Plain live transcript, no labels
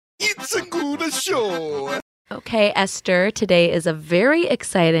Segura Show. Okay, Esther, today is a very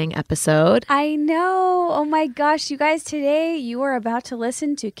exciting episode. I know. Oh my gosh, you guys, today you are about to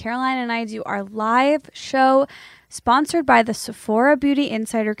listen to Caroline and I do our live show sponsored by the Sephora Beauty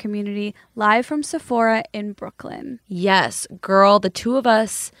Insider Community, live from Sephora in Brooklyn. Yes, girl, the two of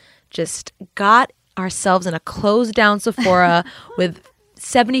us just got ourselves in a closed down Sephora with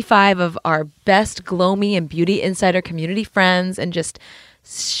 75 of our best Glow Me and Beauty Insider community friends and just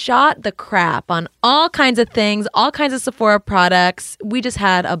shot the crap on all kinds of things, all kinds of Sephora products. We just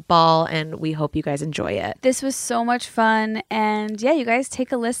had a ball and we hope you guys enjoy it. This was so much fun. And yeah, you guys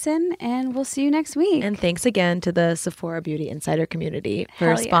take a listen and we'll see you next week. And thanks again to the Sephora Beauty Insider community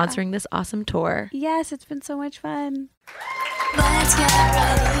for sponsoring this awesome tour. Yes, it's been so much fun. Let's get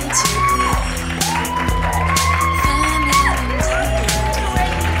ready to be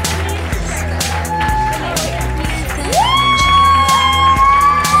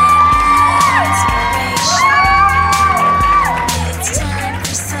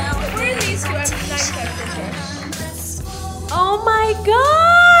Oh my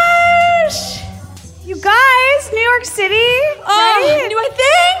gosh! You guys, New York City, right? I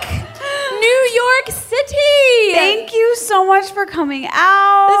think New York City. Thank you so much for coming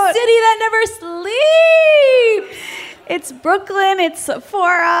out. The city that never sleeps. It's Brooklyn, it's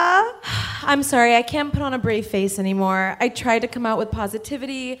Sephora. I'm sorry, I can't put on a brave face anymore. I tried to come out with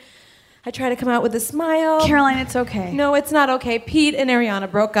positivity. I tried to come out with a smile. Caroline, it's okay. No, it's not okay. Pete and Ariana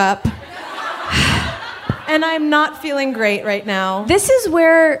broke up. And I'm not feeling great right now. This is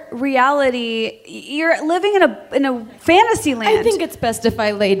where reality, you're living in a fantasy land. I think it's best if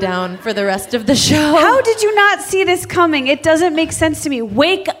I lay down for the rest of the show. How did you not see this coming? It doesn't make sense to me.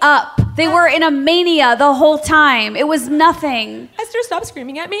 Wake up. They were in a mania the whole time. It was nothing. Esther, stop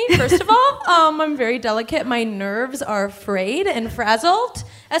screaming at me, first of all. I'm very delicate. My nerves are frayed and frazzled.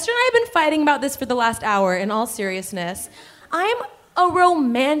 Esther and I have been fighting about this for the last hour, in all seriousness. I'm a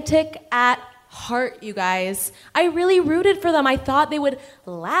romantic at heart, you guys. I really rooted for them. I thought they would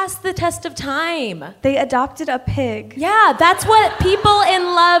last the test of time. They adopted a pig. Yeah, that's what people in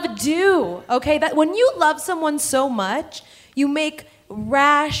love do. Okay, that when you love someone so much, you make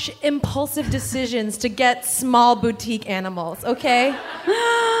rash, impulsive decisions to get small boutique animals, okay?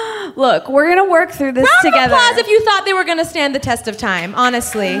 Look, we're going to work through this together. Round of applause if you thought they were going to stand the test of time,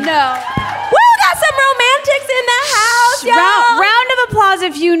 honestly. No. Woo, got some romantics in the house, y'all. Round of applause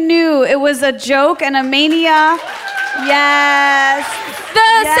if you knew it was a joke and a mania. Yes.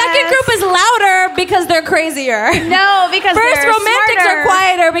 The second group is louder because they're crazier. No, because First, they're romantics smarter. are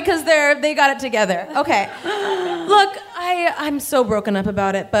quieter because they got it together. Okay. Look, I'm so broken up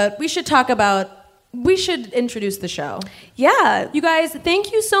about it, but we should introduce the show. Yeah. You guys,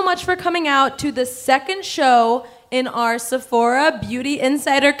 thank you so much for coming out to the second show in our Sephora Beauty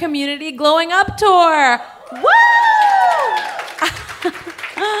Insider Community Glowing Up Tour. Woo!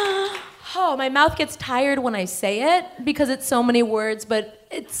 Oh, my mouth gets tired when I say it because it's so many words, but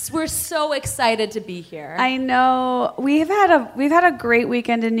we're so excited to be here. I know. We've had a great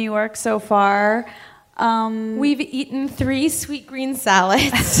weekend in New York so far. We've eaten 3 sweet green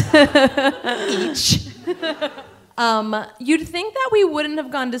salads each. You'd think that we wouldn't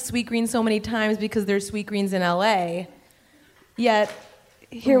have gone to Sweet Green so many times because there's Sweet Greens in LA. Yet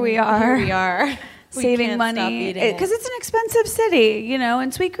here we are. Saving money because it's an expensive city,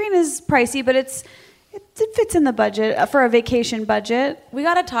 and Sweet Green is pricey, but it fits in the budget for a vacation budget. We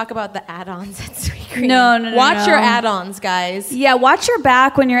got to talk about the add-ons at Sweet Green. No. Watch your add-ons, guys. Yeah, watch your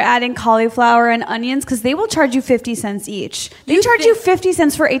back when you're adding cauliflower and onions because they will charge you 50 cents each. They charge you 50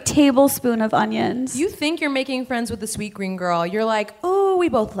 cents for a tablespoon of onions. You think you're making friends with the Sweet Green girl. You're like, oh, we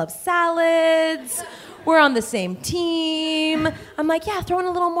both love salads. We're on the same team. I'm like, yeah, throw in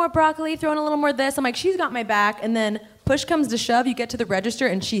a little more broccoli, throw in a little more this. I'm like, she's got my back. And then push comes to shove, you get to the register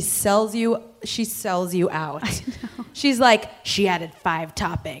and she sells you out. I know. She's like, she added 5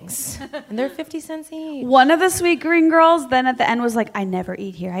 toppings. And they're 50 cents each. One of the Sweet Green girls then at the end was like, I never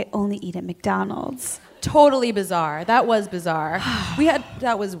eat here. I only eat at McDonald's. Totally bizarre. That was bizarre.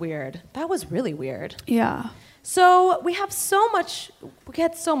 That was weird. That was really weird. Yeah. So we had so much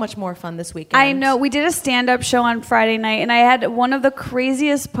more fun this weekend. I know. We did a stand-up show on Friday night, and I had one of the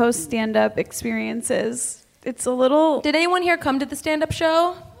craziest post-stand-up experiences. It's a little... Did anyone here come to the stand-up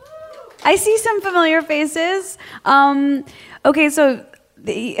show? I see some familiar faces. Okay, so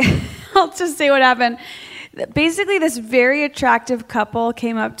I'll just say what happened. Basically, this very attractive couple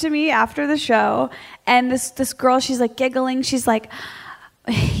came up to me after the show, and this girl, she's like giggling. She's like...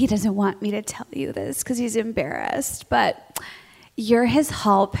 He doesn't want me to tell you this because he's embarrassed, but you're his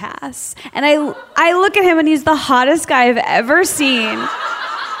hall pass. And I look at him and he's the hottest guy I've ever seen.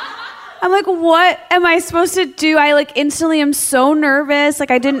 I'm like, what am I supposed to do? I like instantly am so nervous. Like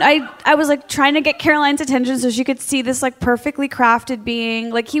I was like trying to get Caroline's attention so she could see this like perfectly crafted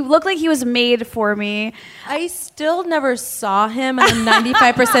being. Like he looked like he was made for me. I still never saw him, and I'm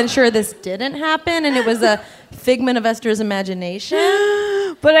 95% sure this didn't happen, and it was a figment of Esther's imagination.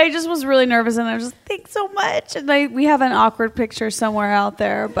 But I just was really nervous, and I was just, thanks so much. And we have an awkward picture somewhere out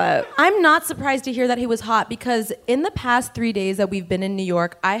there, but I'm not surprised to hear that he was hot, because in the past 3 days that we've been in New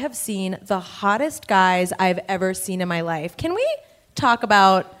York, I have seen the hottest guys I've ever seen in my life. Can we talk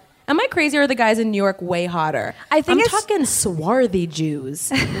about, am I crazy, or are the guys in New York way hotter? I think I'm talking swarthy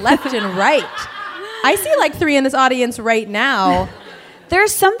Jews, left and right. I see like 3 in this audience right now.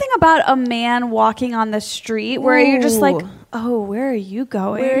 there's something about a man walking on the street where you're just like, Ooh. oh, where are you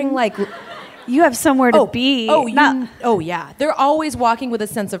going? Wearing like... You have somewhere to be. Oh, yeah. They're always walking with a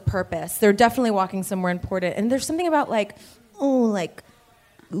sense of purpose. They're definitely walking somewhere important. And there's something about like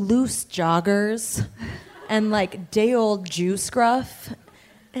loose joggers and like day old Jew scruff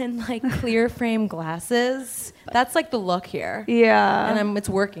and like clear frame glasses. That's like the look here. Yeah. And it's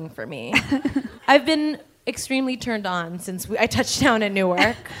working for me. I've been extremely turned on since I touched down at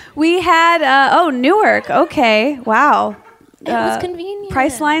Newark. We had, Newark. Okay. Wow. It was convenient.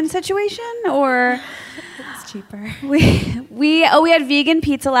 Priceline situation or It's cheaper. we had vegan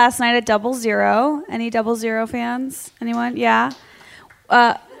pizza last night at 00. Any 00 fans? Anyone? Yeah.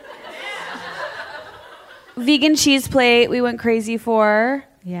 Vegan cheese plate we went crazy for.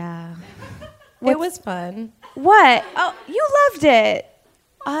 Yeah. It was fun. What? Oh, you loved it.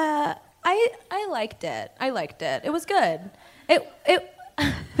 I liked it. It was good.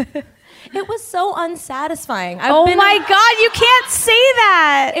 It was so unsatisfying. My God, you can't say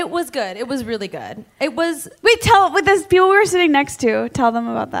that. It was good. It was really good. It was... Wait, with those people we were sitting next to. Tell them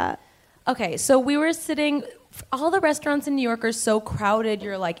about that. Okay, so we were sitting... All the restaurants in New York are so crowded.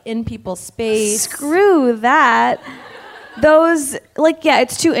 You're like in people's space. Screw that. Those,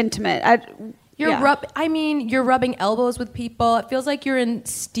 it's too intimate. You're rubbing elbows with people. It feels like you're in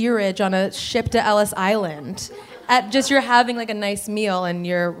steerage on a ship to Ellis Island. You're having like a nice meal and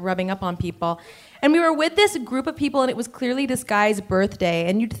you're rubbing up on people. And we were with this group of people, and it was clearly this guy's birthday.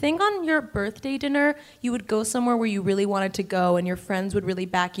 And you'd think on your birthday dinner, you would go somewhere where you really wanted to go and your friends would really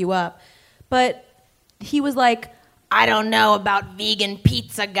back you up. But he was like, I don't know about vegan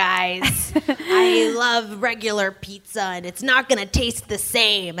pizza, guys. I love regular pizza, and it's not going to taste the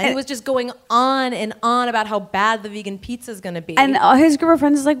same. And he was just going on and on about how bad the vegan pizza is going to be. And his group of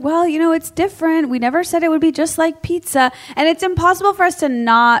friends is like, well, it's different. We never said it would be just like pizza. And it's impossible for us to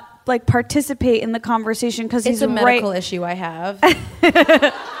not participate in the conversation because it's a medical issue I have.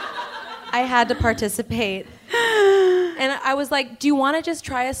 I had to participate. And I was like, do you want to just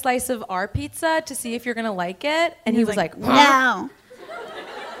try a slice of our pizza to see if you're going to like it? And he was like, no.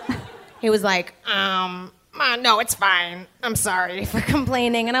 He was like, no, it's fine. I'm sorry for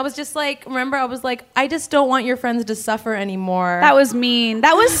complaining. And I was just like, I just don't want your friends to suffer anymore. That was mean.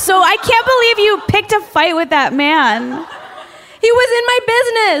 That was I can't believe you picked a fight with that man. He was in my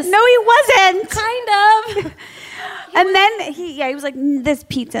business. No, he wasn't. Kind of. And then he was like, this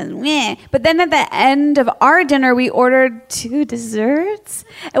pizza's meh. But then at the end of our dinner, we ordered 2 desserts.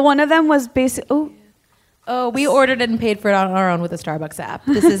 And one of them was basically, we ordered it and paid for it on our own with a Starbucks app.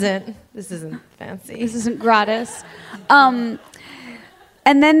 This isn't fancy. This isn't gratis. And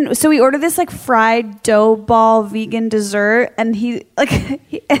then, so we ordered this fried dough ball vegan dessert. And he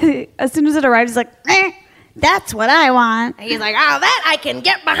as soon as it arrived, he's like, that's what I want. And he's like, oh, that I can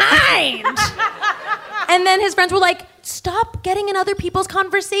get behind. And then his friends were like, stop getting in other people's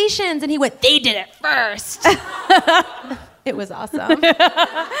conversations. And he went, they did it first. It was awesome.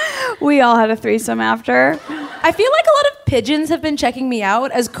 We all had a threesome after. I feel like a lot of pigeons have been checking me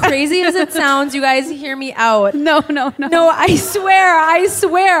out. As crazy as it sounds, you guys hear me out. No. No, I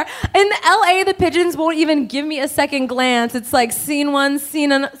swear. In LA, the pigeons won't even give me a second glance. It's like scene one, seen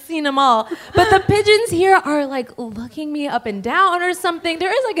them all. But the pigeons here are like looking me up and down or something.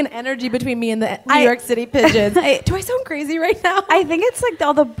 There is like an energy between me and the New York City pigeons. Do I sound crazy right now? I think it's like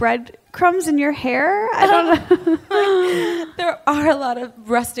all the breadcrumbs in your hair. I don't know. There are a lot of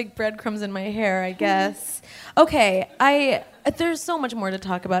rustic breadcrumbs in my hair, I guess. Okay, there's so much more to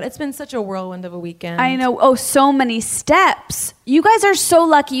talk about. It's been such a whirlwind of a weekend. I know. Oh, so many steps. You guys are so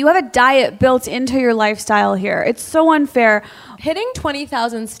lucky. You have a diet built into your lifestyle here. It's so unfair. Hitting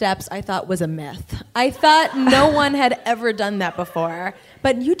 20,000 steps, I thought, was a myth. I thought no one had ever done that before.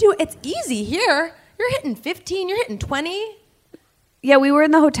 But you do. It's easy here. You're hitting 15. You're hitting 20. Yeah, we were in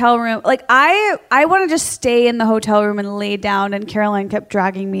the hotel room. Like I want to just stay in the hotel room and lay down, and Caroline kept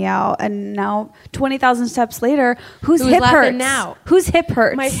dragging me out. And now 20,000 steps later, whose hip laughing hurts? now? Whose hip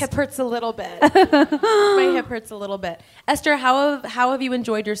hurts? My hip hurts a little bit. My hip hurts a little bit. Esther, how have you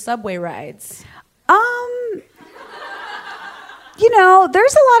enjoyed your subway rides?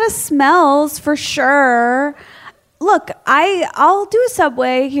 There's a lot of smells for sure. Look, I'll do a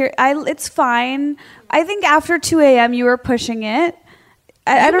subway here. It's fine. I think after 2 a.m. you were pushing it.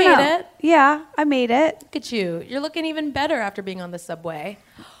 I don't know. made it. Yeah, I made it. Look at you. You're looking even better after being on the subway.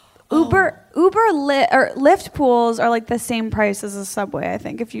 Uber, Lyft pools are like the same price as a subway. I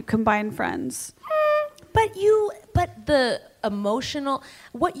think if you combine friends. But the emotional,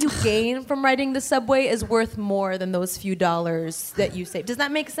 what you gain from riding the subway is worth more than those few dollars that you save. Does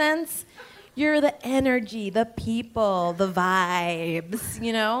that make sense? You're the energy, the people, the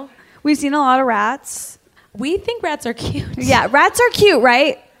vibes, We've seen a lot of rats. We think rats are cute. Yeah, rats are cute,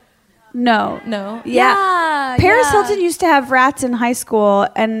 right? No. No? Yeah. Paris Hilton used to have rats in high school,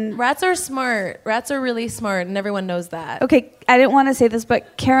 and Rats are smart. Rats are really smart, and everyone knows that. okay, I didn't want to say this,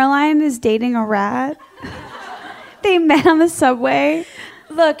 but Caroline is dating a rat. They met on the subway.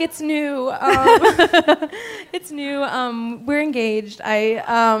 Look, it's new. It's new. We're engaged.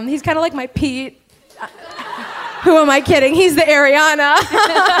 He's kind of like my Pete. Who am I kidding? He's the Ariana.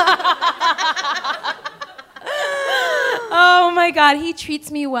 Oh my God, he treats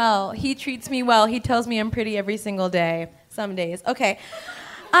me well. He tells me I'm pretty every single day. Some days. Okay.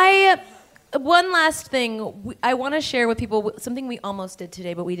 One last thing. I want to share with people something we almost did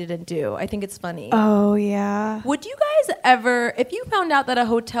today, but we didn't do. I think it's funny. Oh, yeah. Would you guys ever, if you found out that a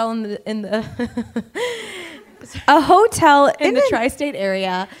hotel in the A hotel in the tri-state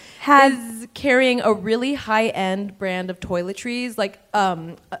area has is carrying a really high-end brand of toiletries, like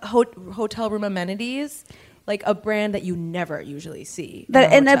hotel room amenities, like a brand that you never usually see.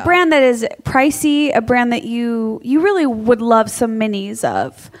 and a brand that is pricey, a brand that you really would love some minis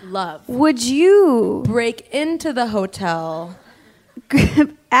of. Love. Would you Break into the hotel,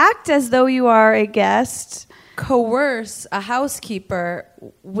 act as though you are a guest coerce a housekeeper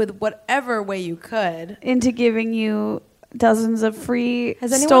with whatever way you could into giving you dozens of free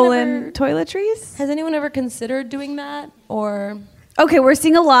Has anyone stolen ever- toiletries? Has anyone ever considered doing that? Or Okay, we're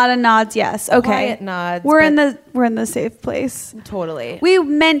seeing a lot of nods. Yes. Okay. Quiet nods, We're in but- the safe place. totally. We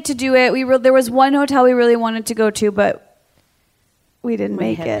meant to do it. There was one hotel we really wanted to go to, but we didn't My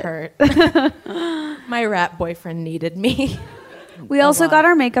make head it. hurt. My rat boyfriend needed me. We also got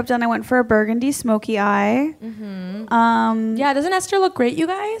our makeup done. I went for a burgundy smoky eye. Mm-hmm. Yeah, doesn't Esther look great, you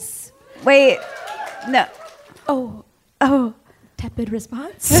guys? Wait, no. Oh, tepid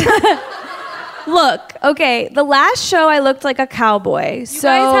response. Look, okay. The last show I looked like a cowboy. You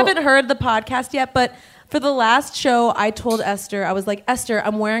guys haven't heard the podcast yet, but for the last show, I told Esther, I was like, Esther,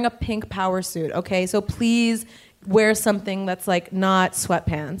 I'm wearing a pink power suit, okay? So please wear something that's like not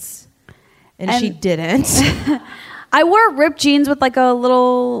sweatpants. And she didn't. I wore ripped jeans with like a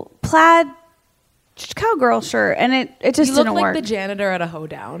little plaid cowgirl shirt, and it just You look didn't like work. the janitor at a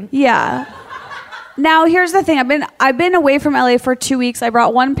hoedown. Yeah. Now here's the thing. I've been away from LA for 2 weeks. I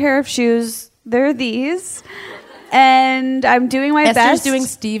brought one pair of shoes. They're these, and I'm doing my Esther's best. doing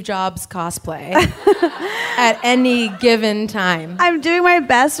Steve Jobs cosplay at any given time. I'm doing my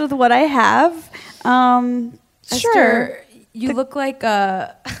best with what I have. Sure. Esther, you look like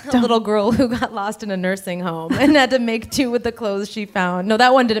a little girl who got lost in a nursing home and had to make do with the clothes she found. No,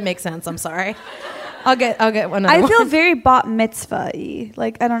 that one didn't make sense. I'm sorry. I'll get one. I feel very bat mitzvah-y.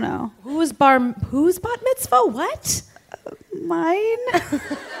 Like, I don't know. Who's bat mitzvah? What? Mine?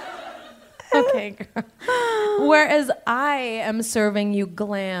 Okay, girl. Whereas I am serving you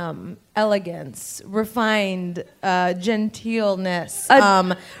glam, elegance, refined, genteelness,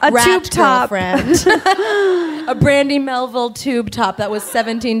 A rat tube top. girlfriend, a Brandy Melville tube top that was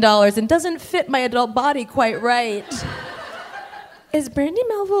 $17 and doesn't fit my adult body quite right. Is Brandy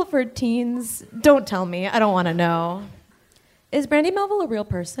Melville for teens? Don't tell me. I don't want to know. Is Brandy Melville a real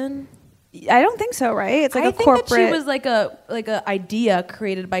person? I don't think so, right? It's like I a think corporate. that she was like a idea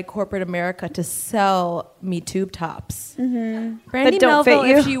created by corporate America to sell me tube tops. Mm-hmm. Brandy That don't fit Melville,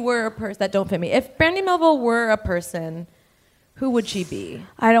 you? if she were a person that don't fit me, if Brandy Melville were a person, who would she be?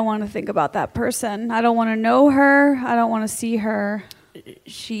 I don't want to think about that person. I don't want to know her. I don't want to see her.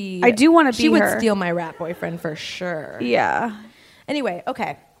 I do wanna She be would her. steal my rat boyfriend for sure. Yeah. Anyway,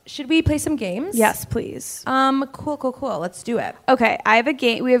 okay. Should we play some games? Yes, please. Cool. Let's do it. Okay, I have a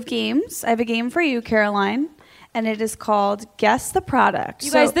game. We have games. I have a game for you, Caroline, and it is called Guess the Product.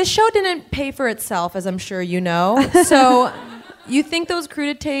 You guys, this show didn't pay for itself, as I'm sure you know. So You think those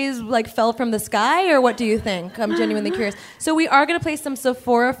crudités like fell from the sky, or what do you think? I'm genuinely curious. So we are going to play some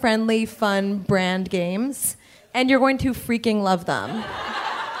Sephora-friendly, fun brand games, and you're going to freaking love them.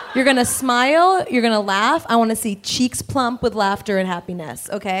 You're going to smile. You're going to laugh. I want to see cheeks plump with laughter and happiness,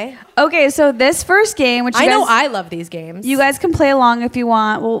 okay? Okay, so this first game, which I know I love these games. you guys can play along if you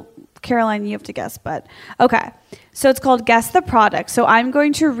want. Well, Caroline, you have to guess, but okay. So it's called Guess the Product. So I'm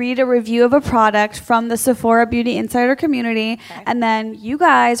going to read a review of a product from the Sephora Beauty Insider community, and then you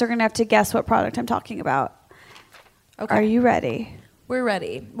guys are going to have to guess what product I'm talking about. Okay. Are you ready? We're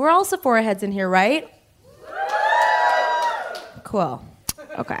ready. We're all Sephora heads in here, right? Cool.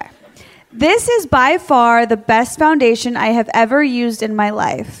 Okay. This is by far the best foundation I have ever used in my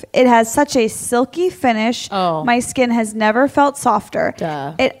life. It has such a silky finish. Oh. My skin has never felt softer.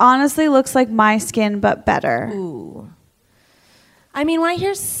 Duh. It honestly looks like my skin, but better. Ooh. I mean, when I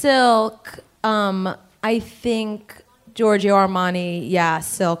hear silk, I think Giorgio Armani,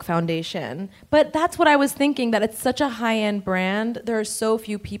 silk foundation. But that's what I was thinking, that it's such a high-end brand. There are so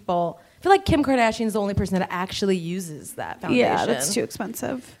few people. I feel like Kim Kardashian is the only person that actually uses that foundation. Yeah, that's too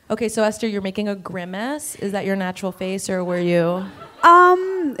expensive. Okay, so Esther, you're making a grimace. Is that your natural face, or were you?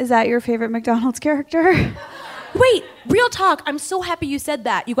 Is that your favorite McDonald's character? Wait, real talk. I'm so happy you said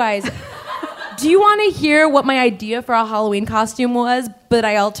that. You guys, do you want to hear what my idea for a Halloween costume was, but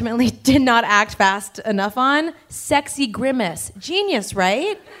I ultimately did not act fast enough on? Sexy grimace. Genius,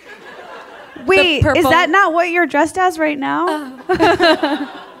 right? Wait, purple- is that not what you're dressed as right now?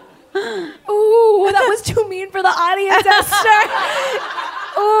 Ooh, that was too mean for the audience, Esther.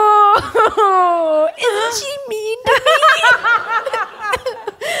 Ooh, isn't she mean to me?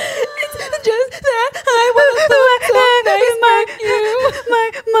 It's just that I was so nice back you.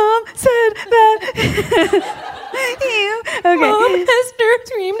 My mom said that you. Okay. Mom, Esther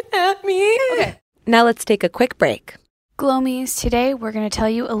screamed at me. Okay. Now let's take a quick break. Glomies, today we're going to tell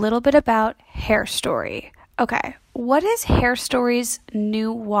you a little bit about Hair Story. Okay, what is Hair Story's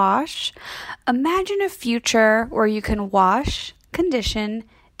new wash? Imagine a future where you can wash, condition,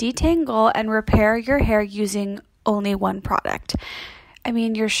 detangle, and repair your hair using only one product. I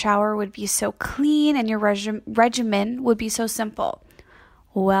mean, your shower would be so clean and your regimen would be so simple.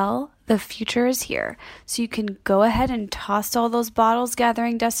 Well, the future is here, so you can go ahead and toss all those bottles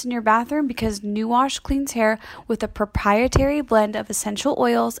gathering dust in your bathroom, because New Wash cleans hair with a proprietary blend of essential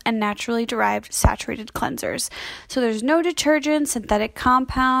oils and naturally derived saturated cleansers. So there's no detergent, synthetic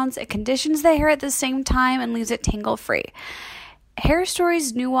compounds. It conditions the hair at the same time and leaves it tangle-free. Hair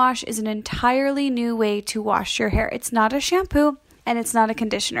Story's New Wash is an entirely new way to wash your hair. It's not a shampoo and it's not a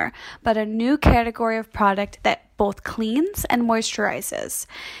conditioner, but a new category of product that both cleans and moisturizes.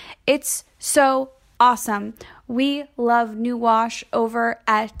 It's so awesome. We love New Wash over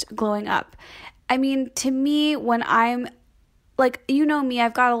at Glowing Up. I mean, to me, when I'm like, you know me,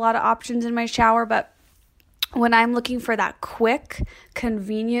 I've got a lot of options in my shower, but when I'm looking for that quick,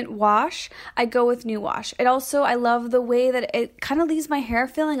 convenient wash, I go with New Wash. It also, I love the way that it kind of leaves my hair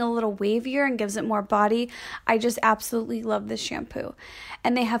feeling a little wavier and gives it more body. I just absolutely love this shampoo.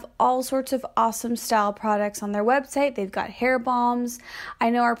 And they have all sorts of awesome style products on their website. They've got hair balms. I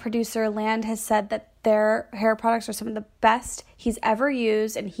know our producer, Land, has said that their hair products are some of the best he's ever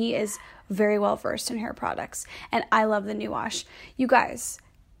used, and he is very well versed in hair products. And I love the New Wash. You guys,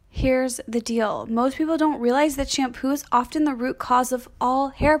 here's the deal. Most people don't realize that shampoo is often the root cause of all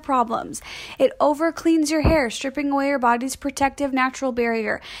hair problems. It over-cleans your hair, stripping away your body's protective natural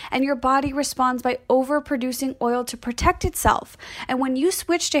barrier, and your body responds by overproducing oil to protect itself. And when you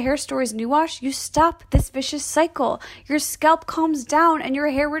switch to Hair Story's New Wash, you stop this vicious cycle. Your scalp calms down and your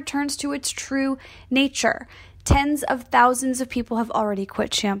hair returns to its true nature. Tens of thousands of people have already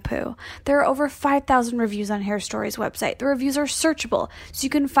quit shampoo. There are over 5,000 reviews on Hair Story's website. The reviews are searchable, so you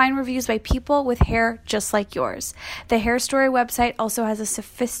can find reviews by people with hair just like yours. The Hair Story website also has a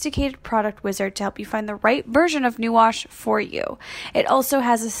sophisticated product wizard to help you find the right version of New Wash for you. It also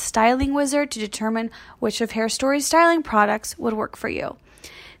has a styling wizard to determine which of Hair Story's styling products would work for you.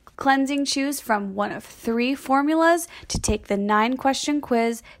 Cleansing, choose from one of 3 formulas to take the 9-question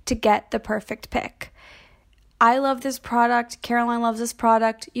quiz to get the perfect pick. I love this product. Caroline loves this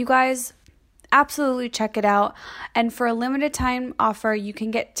product. You guys, absolutely check it out. And for a limited time offer, you can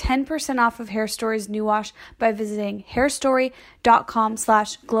get 10% off of Hair Story's New Wash by visiting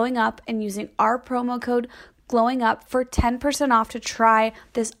hairstory.com/glowingup and using our promo code glowingup for 10% off to try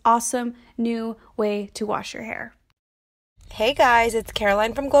this awesome new way to wash your hair. Hey guys, it's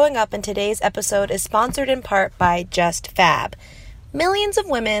Caroline from Glowing Up, and today's episode is sponsored in part by Just Fab. Millions of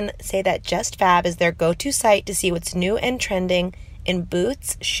women say that Just Fab is their go-to site to see what's new and trending in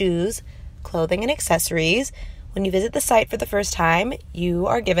boots, shoes, clothing, and accessories, When you visit the site for the first time, you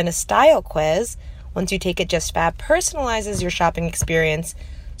are given a style quiz. Once you take it, JustFab personalizes your shopping experience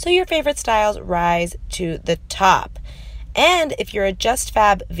so your favorite styles rise to the top. And if you're a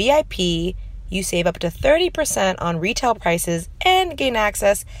JustFab VIP, you save up to 30% on retail prices and gain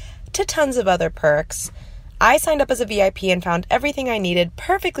access to tons of other perks. I signed up as a VIP and found everything I needed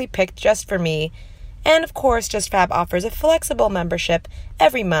perfectly picked just for me. And of course, JustFab offers a flexible membership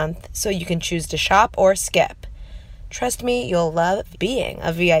every month so you can choose to shop or skip. Trust me, you'll love being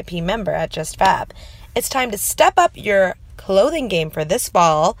a VIP member at JustFab. It's time to step up your clothing game for this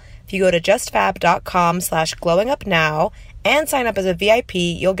fall. If you go to justfab.com/glowingupnow and sign up as a VIP,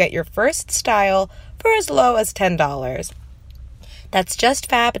 you'll get your first style for as low as $10. That's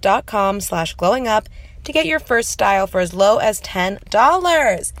justfab.com/glowingup to get your first style for as low as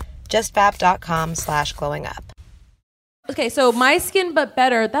 $10. justfab.com/glowingup. Okay, so My Skin But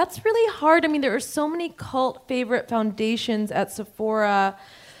Better, that's really hard. I mean, there are so many cult favorite foundations at Sephora.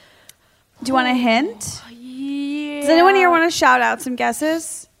 Do you want a hint? Yeah. Does anyone here want to shout out some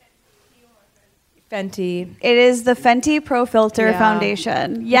guesses? Fenty. It is the Fenty Pro Filter Yeah.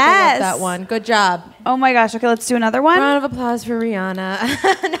 Foundation. I Yes. love that one. Good job. Oh my gosh. Okay, let's do another one. Round of applause for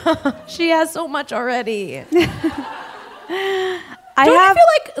Rihanna. No, she has so much already. Don't you feel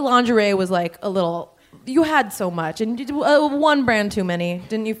like lingerie was like a little... You had so much, and one brand too many,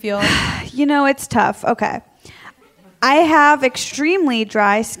 didn't you feel? You know, it's tough. Okay. I have extremely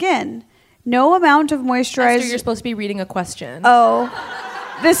dry skin. No amount of moisturizer. Esther, you're supposed to be reading a question. Oh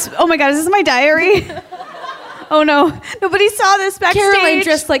my God, is this my diary? Oh no, nobody saw this backstage. Caroline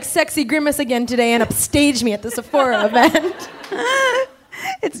dressed like Sexy Grimace again today and upstaged me at the Sephora event.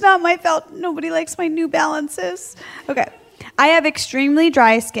 It's not my fault. Nobody likes my New Balances. Okay. I have extremely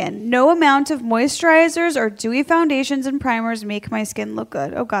dry skin. No amount of moisturizers or dewy foundations and primers make my skin look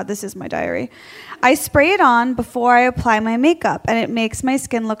good. Oh God, this is my diary. I spray it on before I apply my makeup, and it makes my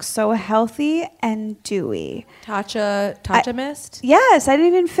skin look so healthy and dewy. Tatcha mist? Yes, I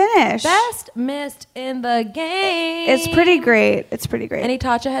didn't even finish. Best mist in the game. It's pretty great. It's pretty great. Any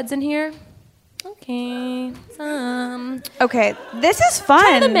Tatcha heads in here? Okay. Okay, this is fun.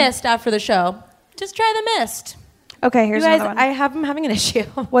 Try the mist after the show. Just try the mist. Okay, here's You guys, another one. I'm having an issue.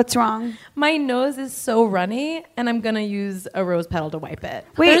 What's wrong? My nose is so runny, and I'm gonna use a rose petal to wipe it.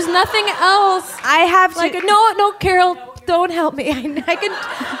 Wait. There's nothing else. I have Like to. no, Carol, don't help me.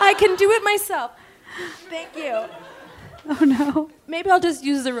 I can do it myself. Thank you. Oh no. Maybe I'll just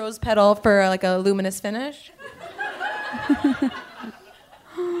use the rose petal for like a luminous finish.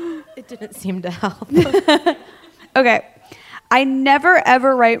 It didn't seem to help. Okay. I never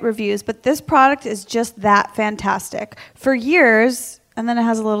ever write reviews, but this product is just that fantastic. For years, and then it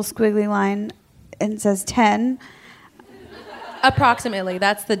has a little squiggly line and it says 10. Approximately.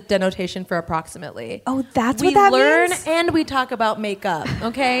 That's the denotation for approximately. Oh, that's we what that learn means? and we talk about makeup,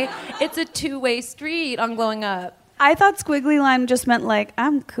 okay? It's a two-way street on Glowing Up. I thought squiggly line just meant like,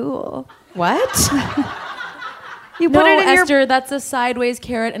 I'm cool. What? You No, put it in Esther, that's a sideways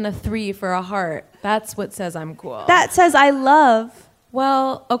carrot and a 3 for a heart. That's what says I'm cool. That says I love.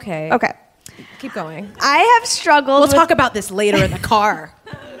 Well, okay. Okay. Keep going. I have struggled We'll with, talk about this later in the car.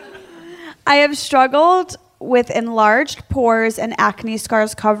 I have struggled with enlarged pores and acne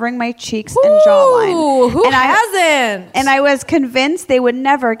scars covering my cheeks and jawline. Ooh, who and hasn't? And I was convinced they would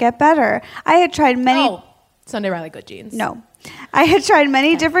never get better. I had tried many Sunday Riley Good Jeans. No. I had tried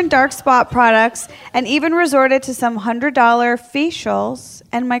many different dark spot products and even resorted to some $100 facials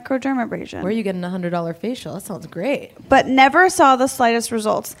and microdermabrasion. Where are you getting a $100 facial? That sounds great. But never saw the slightest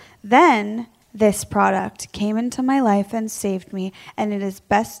results. Then this product came into my life and saved me, and it is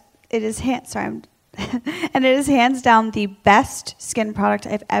hands down the best skin product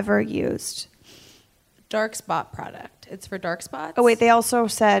I've ever used. Dark spot product. It's for dark spots? Oh wait, they also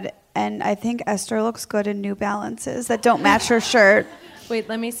said, and I think Esther looks good in New Balances that don't match her shirt. Wait,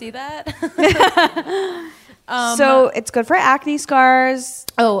 let me see that. So it's good for acne scars.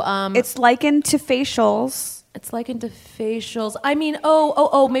 Oh, It's likened to facials. it's like into facials. I mean,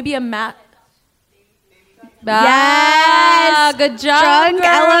 maybe a matte. Yes! Good job, Drunk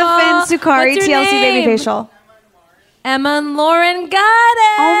girl. Elephant Sukari What's your TLC baby name? facial. Emma and Lauren got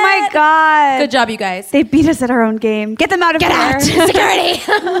it. Oh my God. Good job, you guys. They beat us at our own game. Get them out of here. Security.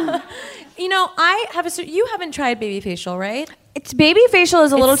 You know, you haven't tried baby facial, right? It's baby facial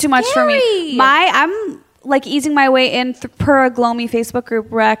is a little too much for me. scary. I'm like easing my way in per a Glow Me Facebook group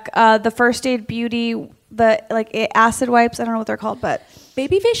rec. The First Aid Beauty, the acid wipes. I don't know what they're called, but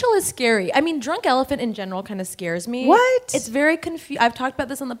Baby facial is scary. I mean, drunk elephant in general kind of scares me. What? It's very I've talked about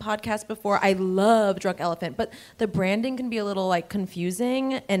this on the podcast before. I love drunk elephant, but the branding can be a little like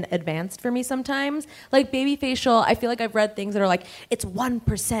confusing and advanced for me sometimes. Like baby facial, I feel like I've read things that are like it's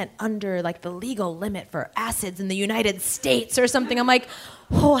 1% under like the legal limit for acids in the United States or something. I'm like,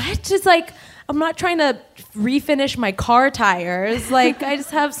 what? It's like I'm not trying to refinish my car tires. Like I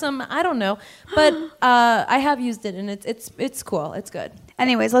just have some, I don't know, but I have used it and it's cool. It's good.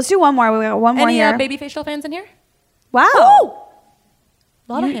 Anyways, let's do one more. We got one more Any here. baby facial fans in here? Wow. Oh!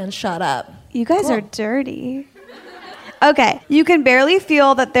 A lot of hands shot up. You guys Cool. are dirty. Okay. You can barely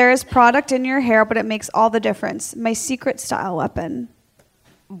feel that there is product in your hair, but it makes all the difference. My secret style weapon.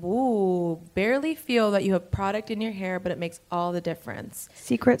 Ooh, barely feel that you have product in your hair, but it makes all the difference.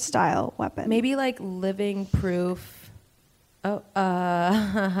 Secret style weapon. Maybe like living proof. Oh,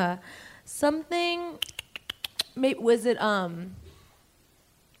 something. Maybe was it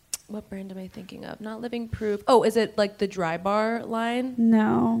what brand am I thinking of? Not living proof. Oh, is it like the Dry Bar line?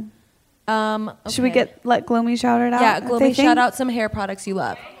 No. Should we Okay. let Gloomy shout it out? Yeah, if Gloomy, they think? shout out some hair products you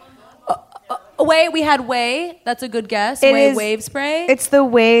love. Way, we had Way. That's a good guess. It Way is- Wave Spray. It's the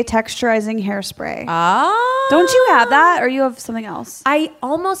Way texturizing hairspray. Ah. Don't you have that, or you have something else? I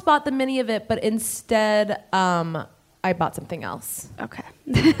almost bought the mini of it, but instead, I bought something else. Okay.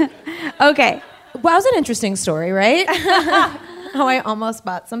 Okay. Well, that was an interesting story, right? How I almost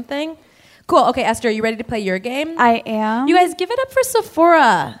bought something. Cool. Okay, Esther, are you ready to play your game? I am. You guys, give it up for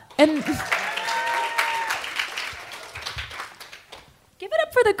Sephora. And give it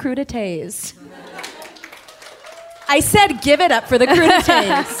up for the crudités. I said give it up for the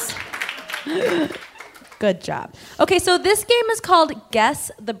crudités. Good job. Okay, so this game is called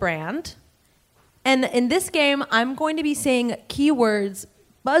Guess the Brand. And in this game, I'm going to be saying keywords,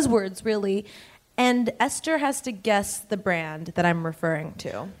 buzzwords really, and Esther has to guess the brand that I'm referring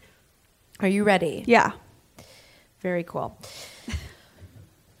to. Are you ready? Yeah. Very cool.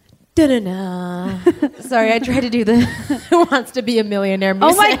 Da-da-da. Sorry, I tried to do the Who Wants to Be a Millionaire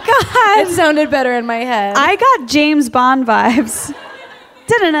music. Oh my God. It sounded better in my head. I got James Bond vibes.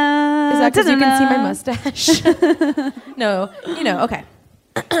 Da-da-da, Is that because you can see my da-da-da. mustache? No, okay.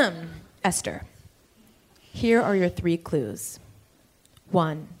 Esther, here are your 3 clues.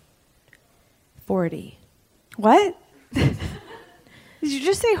 1, 40. What? Did you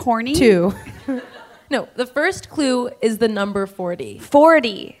just say horny? 2. No, the first clue is the number 40.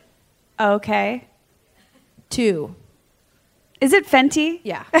 40. Okay. 2. Is it Fenty?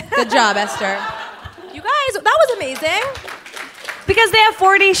 Yeah. Good job, Esther. You guys, that was amazing. Because they have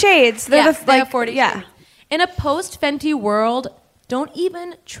 40 shades. They're Yes, the, they have 40 Yeah. shades. In a post-Fenty world, don't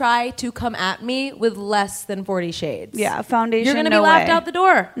even try to come at me with less than 40 shades. Yeah, foundation, You're going to no be laughed way. out the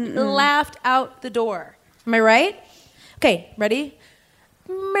door. Laughed out the door. Am I right? Okay, ready?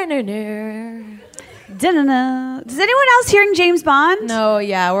 Da-da-da. Does anyone else hearing James Bond? No,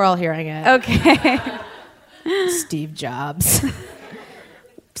 yeah, we're all hearing it. Okay. Steve Jobs.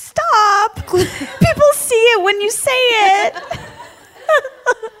 Stop. People see it when you say it.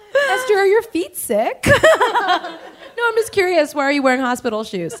 Esther, are your feet sick? No, I'm just curious. Why are you wearing hospital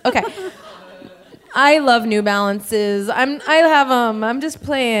shoes? Okay. I love New Balances. I have them. I'm just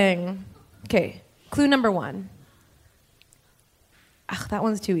playing. Okay. Clue number 1. Ugh, that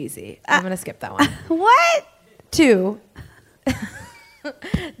one's too easy. I'm going to skip that one. What? 2.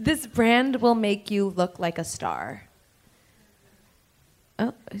 This brand will make you look like a star.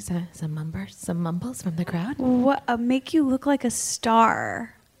 Oh, is that some mumbles from the crowd? What? Make you look like a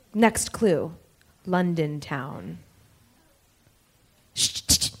star. Next clue. London Town.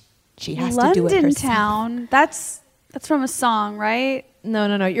 She has to do it London herself. Town. That's from a song, right? No.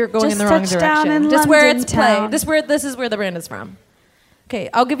 You're going Just in the wrong touched down direction. in Just where London it's played. Town. This is where the brand is from. Okay,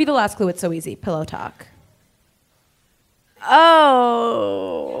 I'll give you the last clue. It's so easy. Pillow Talk.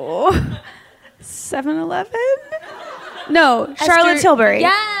 Oh. 7-Eleven? No, Charlotte Esther- Tilbury.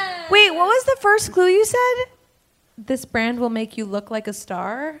 Yes. Wait, what was the first clue you said? This brand will make you look like a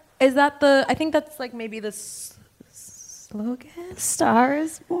star. Is that the? I think that's like maybe the slogan. Star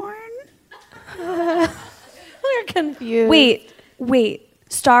is Born? We're confused. Wait.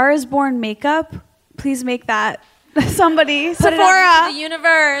 Star is Born makeup? Please make that. Somebody. Put it out Sephora. into the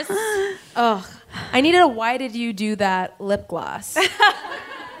universe. Ugh. I needed a why did you do that lip gloss?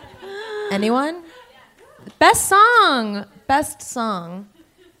 Anyone? Best song.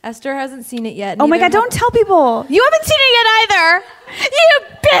 Esther hasn't seen it yet. Oh my Neither God, don't tell people. You haven't seen it yet either. You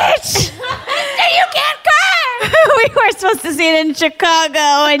bitch. You can't come. We were supposed to see it in Chicago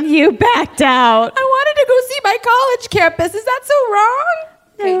and you backed out. I wanted to go see my college campus. Is that so wrong?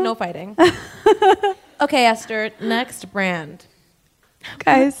 Okay, no fighting. Okay, Esther, next brand.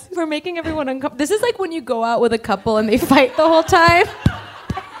 Guys. We're making everyone uncomfortable. This is like when you go out with a couple and they fight the whole time.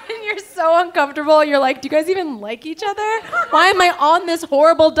 And you're so uncomfortable. You're like, do you guys even like each other? Why am I on this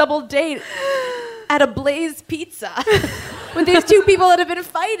horrible double date at a Blaze Pizza with these two people that have been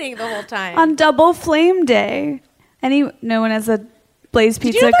fighting the whole time? On Double Flame Day. No one has a Blaze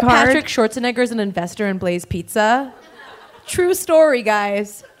Did Pizza you know that card? Patrick Schwarzenegger is an investor in Blaze Pizza? True story,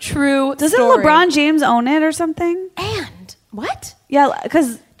 guys. True Doesn't story. LeBron James own it or something? And what? Yeah,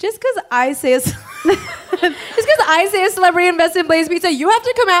 because Just because I say a celebrity invested in Blaze Pizza, you have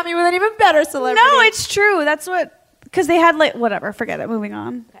to come at me with an even better celebrity. no, it's true. That's what. Because they had whatever. Forget it. Moving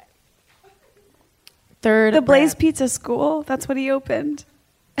on. third. The Blaze brand. Pizza School. That's what he opened.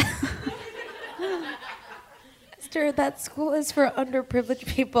 Sister, that school is for underprivileged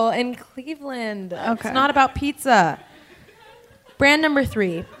people in Cleveland. Okay. It's not about pizza. Brand number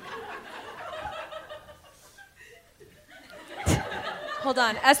 3. Hold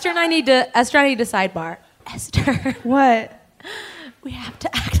on, Esther and I need to sidebar. Esther, What? we have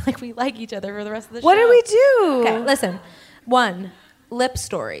to act like we like each other for the rest of the What show. did we do? Okay, listen. 1, lip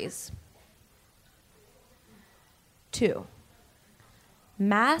stories. 2,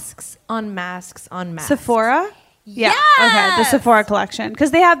 masks on masks on masks. Sephora? Yeah. Yes! Okay, the Sephora collection.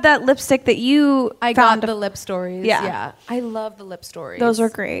 Because they have that lipstick that you I found. got the lip stories. Yeah. Yeah. I love the lip stories. Those were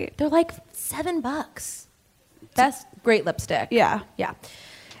great. They're like $7. Great lipstick. Yeah. Yeah.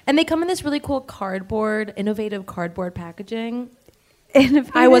 And they come in this really cool innovative cardboard packaging.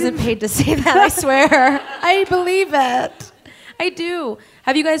 Innovative. I wasn't paid to say that, I swear. I believe it. I do.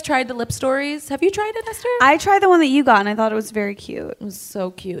 Have you guys tried the lip stories? Have you tried it, Esther? I tried the one that you got and I thought it was very cute. It was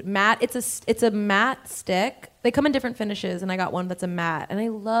so cute. Matte. It's a matte stick. They come in different finishes, and I got one that's a matte. And I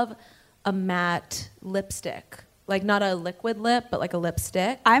love a matte lipstick. Like not a liquid lip, but like a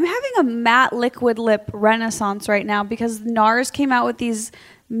lipstick. I'm having a matte liquid lip renaissance right now because NARS came out with these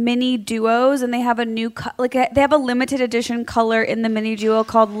mini duos and they have a new they have a limited edition color in the mini duo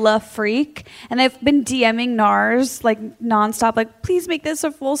called La Freak, and I've been DMing NARS like nonstop, like please make this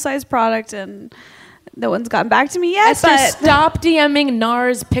a full size product, and no one's gotten back to me yet. Esther, stop DMing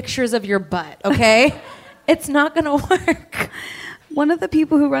NARS pictures of your butt, okay? It's not gonna work. One of the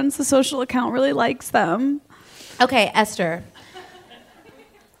people who runs the social account really likes them. Okay, Esther.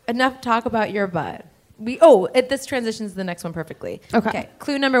 Enough talk about your butt. This transitions to the next one perfectly. Okay.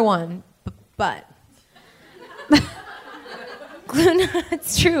 Clue number 1, butt.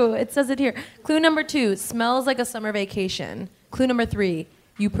 It's true. It says it here. Clue number 2, smells like a summer vacation. Clue number 3,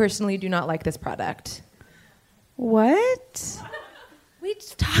 you personally do not like this product. What? We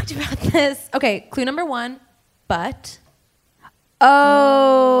just talked about this. Okay, clue number 1, butt.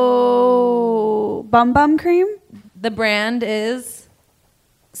 Oh, bum cream? The brand is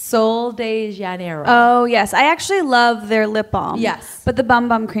Sol de Janeiro. Oh, yes. I actually love their lip balm. Yes. But the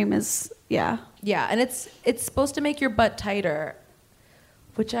bum cream is, yeah. Yeah, and it's supposed to make your butt tighter,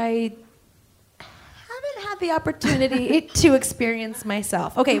 which I haven't had the opportunity to experience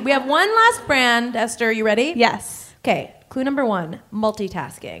myself. Okay, we have one last brand. Esther, you ready? Yes. Okay, clue number 1,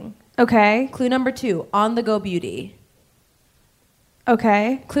 multitasking. Okay. Clue number 2, on-the-go beauty.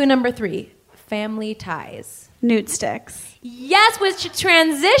 Okay. Clue number 3, family ties. Newt sticks. Yes, which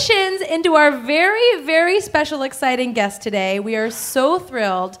transitions into our very, very special, exciting guest today. We are so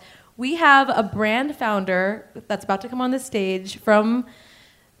thrilled. We have a brand founder that's about to come on the stage from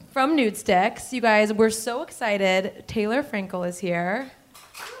Nude Sticks. You guys, we're so excited. Taylor Frankel is here.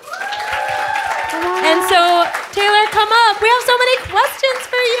 And so, Taylor, come up. We have so many questions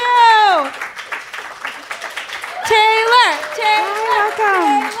for you. Taylor.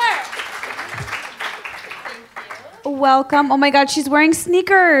 Welcome. Oh my God, she's wearing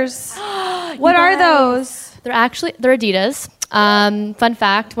sneakers. What are those? They're Adidas. Fun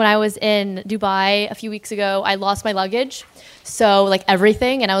fact, when I was in Dubai a few weeks ago, I lost my luggage. So like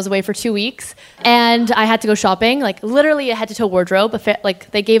everything, and I was away for 2 weeks, and I had to go shopping, like literally a head to toe wardrobe.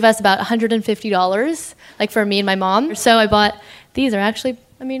 Like they gave us about $150, like for me and my mom. So I bought these. Are actually,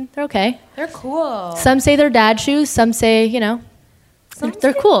 I mean, they're okay. They're cool. Some say they're dad shoes. Some say,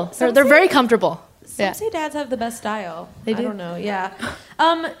 they're cool. They're very comfortable. Some say dads have the best style. They do. I don't know. Yeah.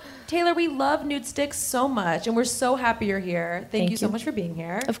 Taylor, we love Nude Sticks so much, and we're so happy you're here. Thank you so much for being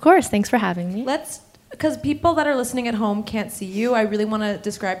here. Of course. Thanks for having me. Because people that are listening at home can't see you, I really want to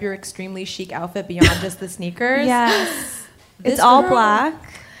describe your extremely chic outfit beyond just the sneakers. Yes. This It's all girl- black.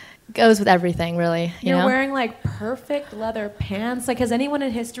 Goes with everything, really. You're wearing like perfect leather pants. Like, has anyone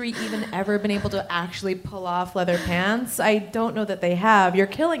in history even ever been able to actually pull off leather pants? I don't know that they have. You're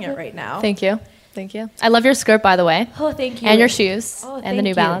killing it right now. Thank you. Thank you. I love your skirt, by the way. Oh, thank you. And your shoes. Oh, and thank the New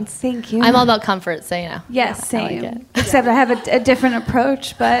you. Balance. Thank you. I'm all about comfort, so you know. Yes, I like same. it. Except I have a different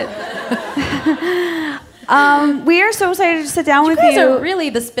approach, but we are so excited to sit down with You guys you. are really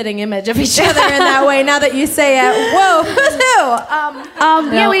the spitting image of each other in that way. Now that you say it, whoa, who's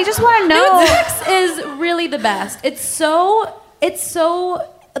who? Yeah, we just want to know. Nude Sticks is really the best. It's so.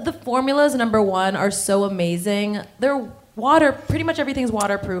 The formulas, number one, are so amazing. They're pretty much everything's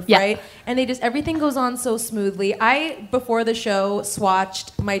waterproof, Yeah. right? And everything goes on so smoothly. I, before the show,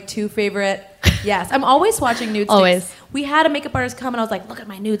 swatched my 2 favorite. Yes, I'm always swatching nude sticks. Always. We had a makeup artist come and I was like, look at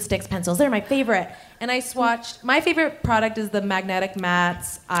my nude sticks pencils. They're my favorite. And I swatched, my favorite product is the Magnetic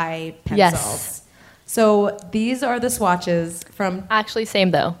Mattes eye pencils. Yes. So these are the swatches from Actually,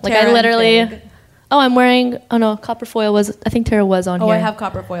 same though. Like Tara I and literally. Fig. Oh, I'm wearing. Oh no, copper foil was. I think Tara was on Oh, here. I have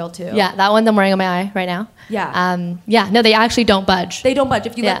copper foil too. Yeah, that one I'm wearing on my eye right now. Yeah. Yeah. No, they actually don't budge. They don't budge.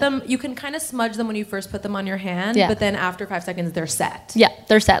 If you Yeah. let them, you can kind of smudge them when you first put them on your hand, Yeah. but then after 5 seconds, they're set. Yeah,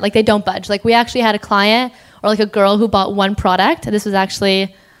 they're set. Like they don't budge. Like we actually had a client or like a girl who bought one product. This was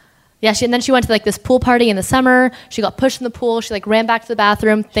actually. Yeah, and then she went to like this pool party in the summer. She got pushed in the pool. She like ran back to the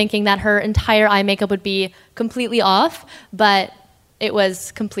bathroom thinking that her entire eye makeup would be completely off, but it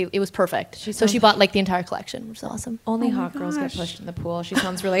was perfect. So she bought like the entire collection, which is awesome. Only hot girls get pushed in the pool. She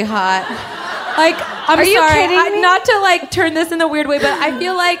sounds really hot. Like, I'm Are you sorry, kidding me? not to like turn this in a weird way, but I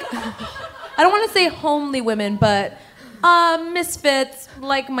feel like I don't want to say homely women, but misfits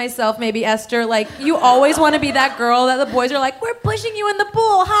like myself, maybe Esther. Like, you always want to be that girl that the boys are like, we're pushing you in the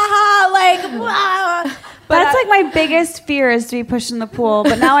pool, ha ha, like. Wow. But That's like my biggest fear is to be pushed in the pool.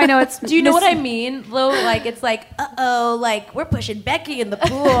 But now I know it's. Do you know what I mean, though? Like, it's like, uh-oh, like, we're pushing Becky in the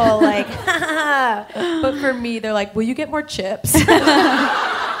pool, like, but for me, they're like, will you get more chips?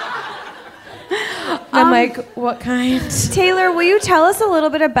 I'm like, what kind? Taylor, will you tell us a little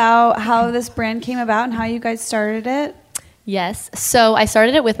bit about how this brand came about and how you guys started it? Yes. So I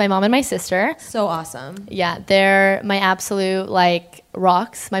started it with my mom and my sister. So awesome. Yeah, they're my absolute like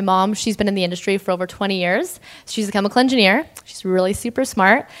rocks. My mom, she's been in the industry for over 20 years. She's a chemical engineer. She's really super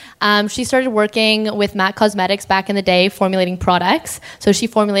smart. She started working with MAC Cosmetics back in the day, formulating products. So she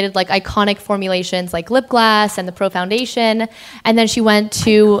formulated like iconic formulations like lip gloss and the Pro Foundation. And then she went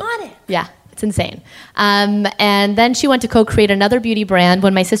to yeah. It's insane. And then she went to co-create another beauty brand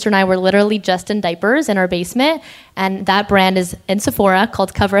when my sister and I were literally just in diapers in our basement. And that brand is in Sephora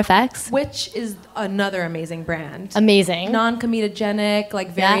called Cover FX. Which is another amazing brand. Amazing. Non-comedogenic,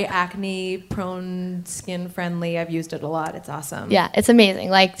 like very Yeah. acne-prone, skin-friendly. I've used it a lot. It's awesome. Yeah, it's amazing.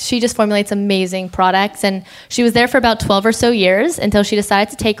 Like she just formulates amazing products, and she was there for about 12 or so years until she decided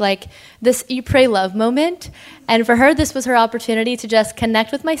to take like this eat, pray, love moment. And for her, this was her opportunity to just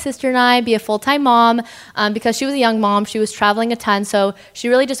connect with my sister and I, be a full-time mom, because she was a young mom. She was traveling a ton, so she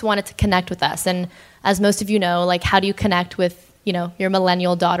really just wanted to connect with us. And as most of you know, like how do you connect with your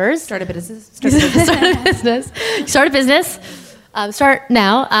millennial daughters? Start a business. Start a business. Start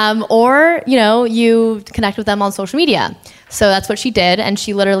now, or you connect with them on social media. So that's what she did, and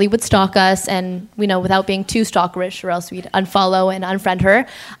she literally would stalk us, and without being too stalkerish, or else we'd unfollow and unfriend her.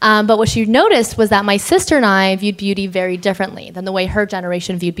 But what she noticed was that my sister and I viewed beauty very differently than the way her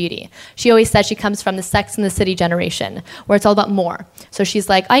generation viewed beauty. She always said she comes from the Sex and the City generation, where it's all about more. So she's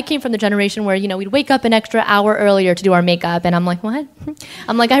like, I came from the generation where we'd wake up an extra hour earlier to do our makeup, and I'm like, what?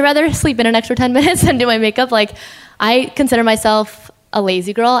 I'm like, I'd rather sleep in an extra 10 minutes than do my makeup. Like, I consider myself a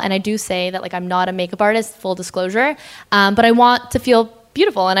lazy girl, and I do say that like I'm not a makeup artist, full disclosure, but I want to feel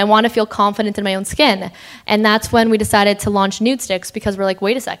beautiful and I want to feel confident in my own skin. And that's when we decided to launch Nude Sticks, because we're like,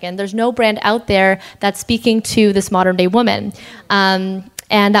 wait a second, there's no brand out there that's speaking to this modern day woman.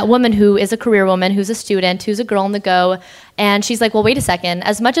 And that woman who is a career woman, who's a student, who's a girl on the go. And she's like, well, wait a second.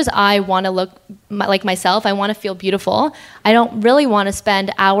 As much as I want to look like myself, I want to feel beautiful. I don't really want to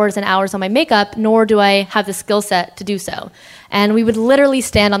spend hours and hours on my makeup, nor do I have the skill set to do so. And we would literally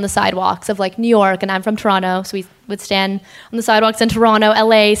stand on the sidewalks of like New York, and I'm from Toronto, so we would stand on the sidewalks in Toronto,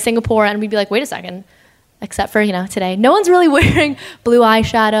 LA, Singapore, and we'd be like, wait a second. Except for, today, no one's really wearing blue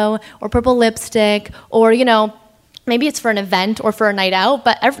eyeshadow or purple lipstick or, maybe it's for an event or for a night out,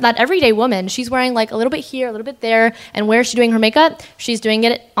 but that everyday woman, she's wearing like a little bit here, a little bit there. And where is she doing her makeup? She's doing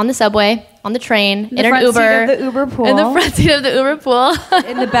it on the subway, on the train, in an Uber. Seat of the Uber pool. In the front seat of the Uber pool.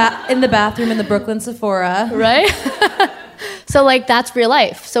 in the bathroom in the Brooklyn Sephora. Right? So like that's real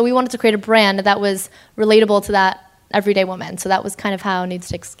life. So we wanted to create a brand that was relatable to that everyday woman. So that was kind of how Nude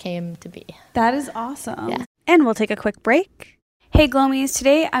Sticks came to be. That is awesome. Yeah. And we'll take a quick break. Hey Glomies,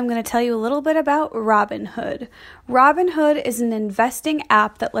 today I'm going to tell you a little bit about Robinhood. Robinhood is an investing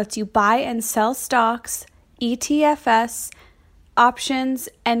app that lets you buy and sell stocks, ETFs, options,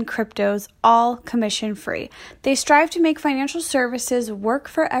 and cryptos, all commission-free. They strive to make financial services work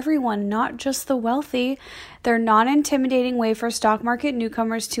for everyone, not just the wealthy. They're a non-intimidating way for stock market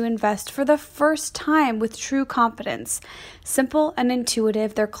newcomers to invest for the first time with true confidence. Simple and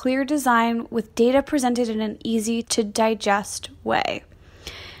intuitive, their clear design with data presented in an easy-to-digest way.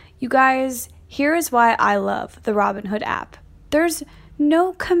 You guys, here is why I love the Robinhood app. There's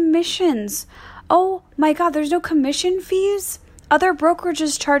no commissions. Oh my God, there's no commission fees? Other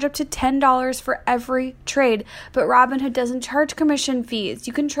brokerages charge up to $10 for every trade, but Robinhood doesn't charge commission fees.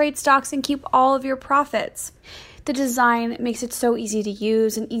 You can trade stocks and keep all of your profits. The design makes it so easy to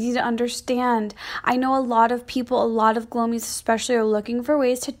use and easy to understand. I know a lot of people, a lot of Glomies especially, are looking for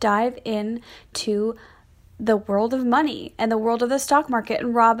ways to dive in to the world of money and the world of the stock market,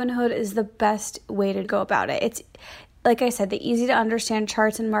 and Robinhood is the best way to go about it. It's, like I said, the easy to understand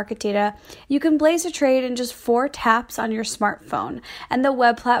charts and market data. You can blaze a trade in just 4 taps on your smartphone. And the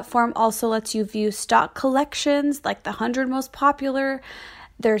web platform also lets you view stock collections, like the 100 most popular.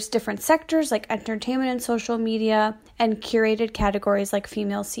 There's different sectors like entertainment and social media, and curated categories like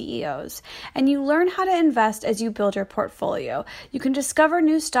female CEOs. And you learn how to invest as you build your portfolio. You can discover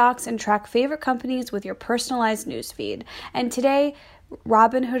new stocks and track favorite companies with your personalized newsfeed. And today,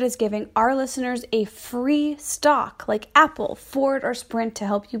 Robinhood is giving our listeners a free stock like Apple, Ford, or Sprint to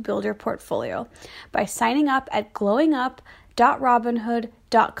help you build your portfolio by signing up at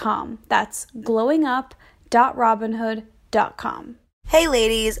glowingup.robinhood.com. That's glowingup.robinhood.com. Hey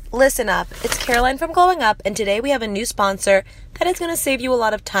ladies, listen up. It's Caroline from Glowing Up, and today we have a new sponsor that is going to save you a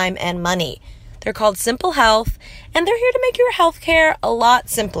lot of time and money. They're called Simple Health, and they're here to make your healthcare a lot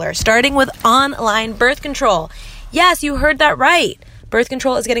simpler, starting with online birth control. Yes, you heard that right. Birth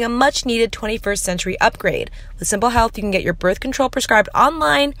control is getting a much-needed 21st century upgrade. With Simple Health, you can get your birth control prescribed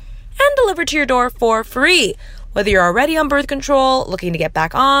online and delivered to your door for free. Whether you're already on birth control, looking to get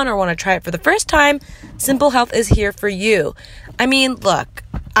back on, or want to try it for the first time, Simple Health is here for you. I mean, look,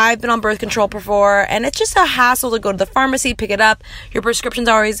 I've been on birth control before, and it's just a hassle to go to the pharmacy, pick it up. Your prescription's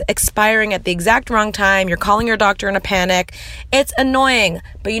always expiring at the exact wrong time. You're calling your doctor in a panic. It's annoying.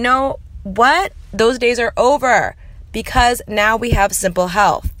 But you know what? Those days are over, because now we have Simple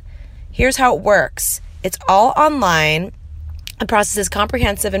Health. Here's how it works. It's all online. The process is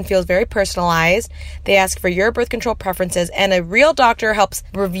comprehensive and feels very personalized. They ask for your birth control preferences, and a real doctor helps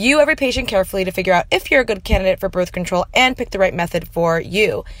review every patient carefully to figure out if you're a good candidate for birth control and pick the right method for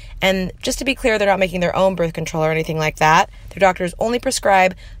you. And just to be clear, they're not making their own birth control or anything like that. Their doctors only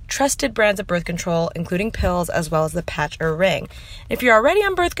prescribe trusted brands of birth control, including pills, as well as the patch or ring. If you're already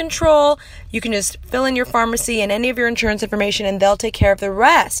on birth control, you can just fill in your pharmacy and any of your insurance information, and they'll take care of the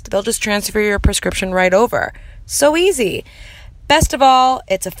rest. They'll just transfer your prescription right over. So easy. Best of all,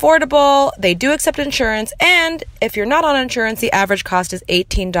 it's affordable, they do accept insurance, and if you're not on insurance, the average cost is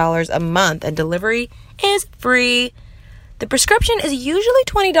 $18 a month, and delivery is free. The prescription is usually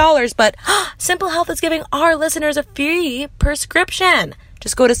 $20, but Simple Health is giving our listeners a free prescription.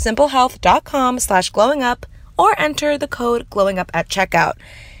 Just go to simplehealth.com/glowingup or enter the code glowingup at checkout.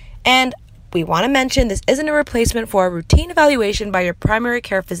 And we want to mention this isn't a replacement for a routine evaluation by your primary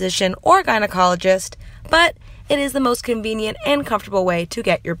care physician or gynecologist, but it is the most convenient and comfortable way to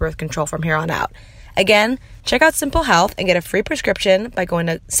get your birth control from here on out. Again, check out Simple Health and get a free prescription by going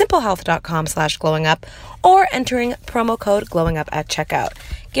to simplehealth.com/glowingup or entering promo code glowingup at checkout.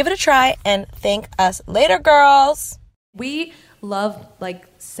 Give it a try and thank us later, girls. We love like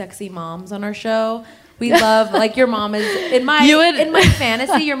sexy moms on our show. We love like your mom is in my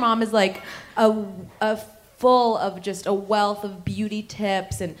fantasy. Your mom is like a full of just a wealth of beauty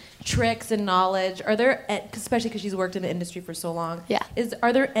tips and tricks and knowledge. Are there, especially because she's worked in the industry for so long,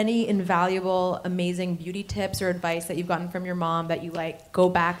 are there any invaluable, amazing beauty tips or advice that you've gotten from your mom that you like go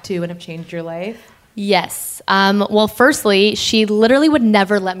back to and have changed your life? Yes. Well, firstly, she literally would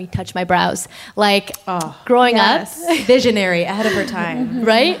never let me touch my brows. Like growing up, visionary, ahead of her time,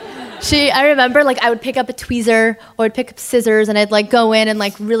 right? I remember like I would pick up a tweezer or I'd pick up scissors and I'd like go in and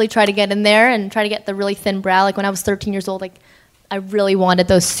like really try to get in there and try to get the really thin brow. Like when I was 13 years old, like I really wanted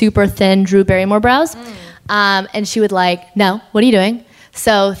those super thin Drew Barrymore brows. And she would like, no, what are you doing?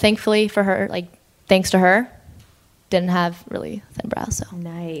 So thankfully for her, like thanks to her, didn't have really thin brows. So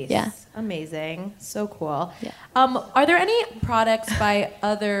nice. Yeah. Amazing. So cool. Yeah. Are there any products by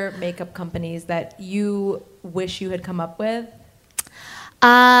other makeup companies that you wish you had come up with?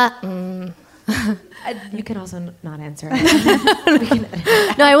 You can also not answer. No,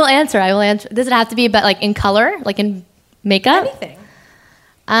 I will answer. Does it have to be about like in color, like in makeup? Anything.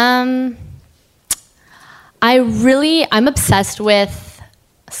 I'm obsessed with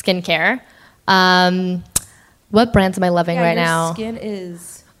skincare. What brands am I loving right your now? Skin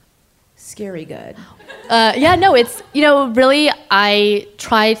is scary good. Yeah, no, it's, really, I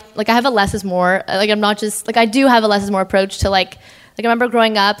try, I have a less is more, I'm not just, I do have a less is more approach to, I remember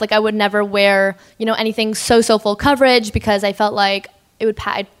growing up, I would never wear, anything so full coverage because I felt like it would,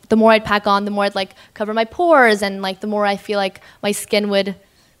 the more I'd pack on, the more I'd, cover my pores, and, the more I feel like my skin would,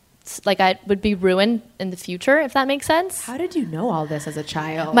 I would be ruined in the future, if that makes sense. How did you know all this as a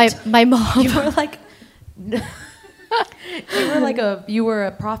child? My mom. You were like... you were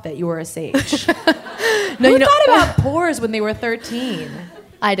a prophet. You were a sage. Who thought about pores when they were 13?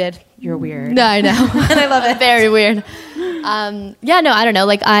 I did. You're weird. No, I know. And I love it. Very weird. Yeah, no, I don't know.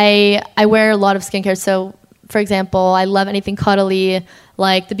 I wear a lot of skincare. So, for example, I love anything cuddly,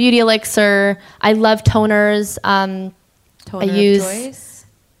 like the Beauty Elixir. I love toners. Toner of choice?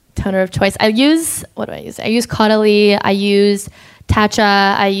 Toner of choice. What do I use? I use Caudalie. I use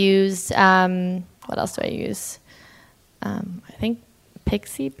Tatcha. I use, what else do I use? I think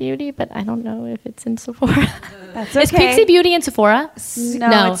Pixie Beauty, but I don't know if it's in Sephora. That's okay. Is Pixie Beauty in Sephora?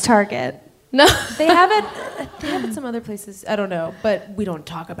 No, it's Target. No. They have it some other places. I don't know, but we don't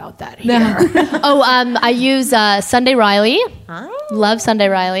talk about that here. No. I use Sunday Riley. Love Sunday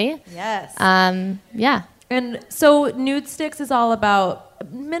Riley. Yes. Yeah. And so Nude Sticks is all about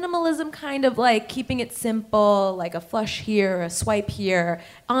minimalism, kind of keeping it simple, like a flush here, a swipe here,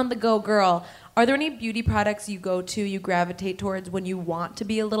 on the go girl. Are there any beauty products you go to, you gravitate towards when you want to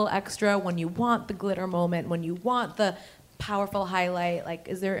be a little extra, when you want the glitter moment, when you want the powerful highlight?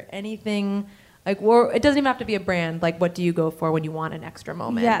 Is there anything, or it doesn't even have to be a brand, what do you go for when you want an extra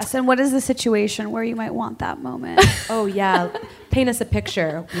moment? Yes, and what is the situation where you might want that moment? Oh, yeah. Paint us a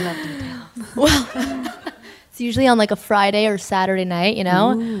picture. We love details. Well, it's usually on a Friday or Saturday night,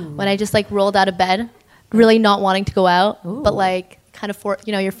 when I just rolled out of bed, really not wanting to go out, but kind of for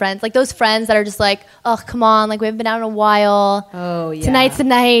your friends, those friends that are just oh, come on, we haven't been out in a while. Oh, yeah. Tonight's the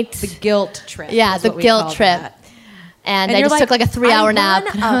night. The guilt trip. Yeah, the guilt trip. And I just took a 3-hour nap.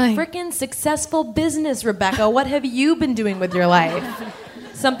 A freaking successful business, Rebecca. What have you been doing with your life?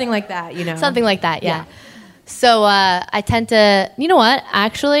 Something like that, Something like that, yeah. So I tend to, you know what?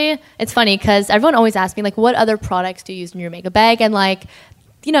 Actually, it's funny because everyone always asks me, what other products do you use in your makeup bag? And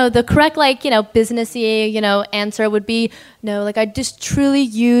the correct, businessy, answer would be, no, I just truly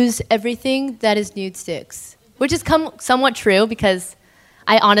use everything that is Nude Sticks, which is somewhat true because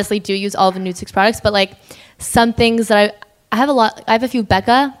I honestly do use all of the Nude Sticks products, but some things that I have a few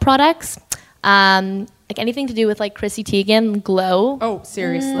Becca products, anything to do with Chrissy Teigen, Glow. Oh,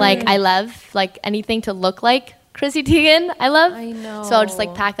 seriously? I love, anything to look like Chrissy Teigen, I love. I know. So I'll just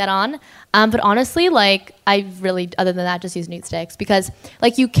pack that on. But honestly, I really, other than that, just use Nude Sticks because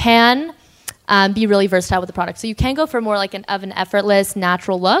you can be really versatile with the product. So you can go for more an effortless,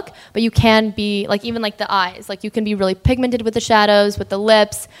 natural look, but you can be even the eyes. You can be really pigmented with the shadows, with the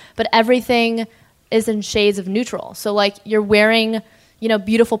lips, but everything is in shades of neutral. So you're wearing,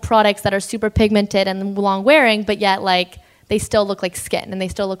 beautiful products that are super pigmented and long wearing, but yet they still look like skin and they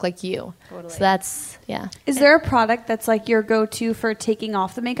still look like you. Totally. So that's, yeah. Is there a product that's your go-to for taking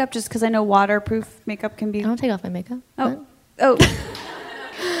off the makeup? Just because I know waterproof makeup can be... I don't take off my makeup. Oh.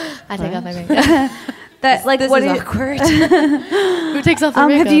 I take off my makeup. That this what is is awkward. Who takes off their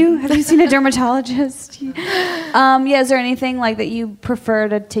makeup? Have you seen a dermatologist? Is there anything that you prefer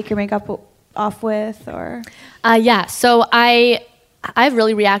to take your makeup off with, or? Yeah. So I have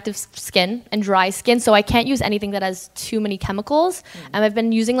really reactive skin and dry skin, so I can't use anything that has too many chemicals. And I've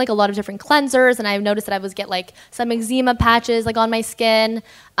been using a lot of different cleansers, and I've noticed that I was get some eczema patches on my skin.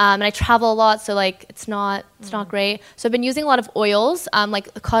 And I travel a lot, so it's not great. So I've been using a lot of oils,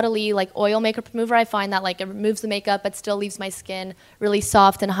 Caudalie oil makeup remover. I find that it removes the makeup but still leaves my skin really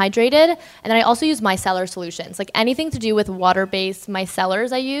soft and hydrated. And then I also use micellar solutions, anything to do with water-based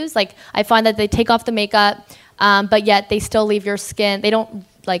micellars. I use I find that they take off the makeup. But yet they still leave your skin. They don't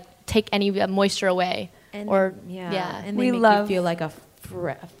take any moisture away. And, or and they make you feel like a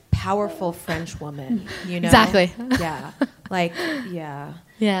powerful French woman. Exactly. Yeah. Yeah.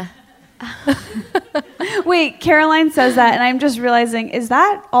 Yeah. Wait, Caroline says that, and I'm just realizing, is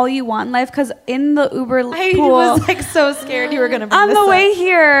that all you want in life? Because in the Uber pool, I was so scared you were gonna. On the way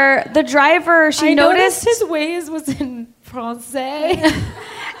here, the driver I noticed his ways was in Francais.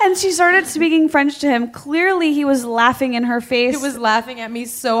 And she started speaking French to him. Clearly, he was laughing in her face. He was laughing at me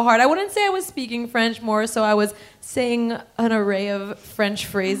so hard. I wouldn't say I was speaking French, more so I was saying an array of French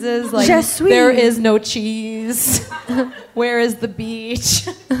phrases like, Je suis. there is no cheese. Where is the beach?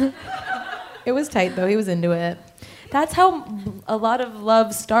 It was tight, though. He was into it. That's how a lot of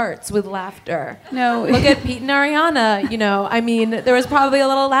love starts, with laughter. No. Look at Pete and Ariana. I mean, there was probably a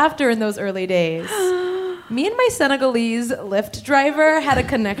little laughter in those early days. Me and my Senegalese Lyft driver had a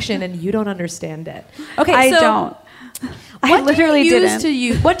connection, and you don't understand it. Okay, I so don't. I literally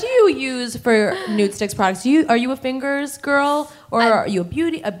didn't. What do you use for Nude Sticks products? Are you a fingers girl, or are you a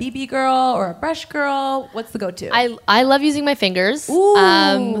BB girl, or a brush girl? What's the go-to? I love using my fingers.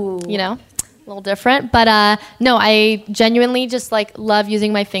 Ooh. You know, a little different, but no, I genuinely just like love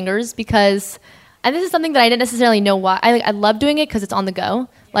using my fingers because, and this is something that I didn't necessarily know why. I love doing it because it's on the go.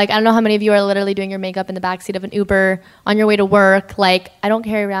 Like, I don't know how many of you are literally doing your makeup in the backseat of an Uber on your way to work. Like, I don't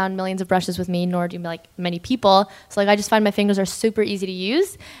carry around millions of brushes with me, nor do like many people. So like, I just find my fingers are super easy to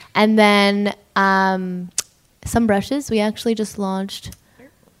use. And then some brushes we actually just launched.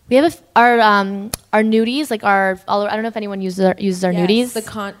 We have our nudies, like I don't know if anyone uses our nudies.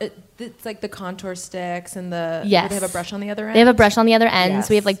 It's like the contour sticks and the. Yes. Do they have a brush on the other end? They have a brush on the other end. Yes.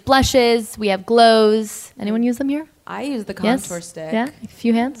 We have like blushes. We have glows. Anyone use them here? I use the contour stick. Yeah, a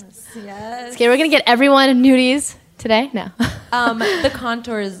few hands. Yes. Okay, we're gonna get everyone nudies today. No. The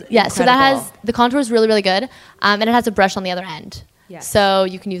contour is Yeah, so that incredible. has the contour is really really good, and it has a brush on the other end. Yes. So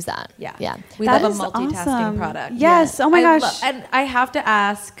you can use that. Yeah. Yeah. We That love a is multitasking awesome. product. Yes. Oh my gosh. And I have to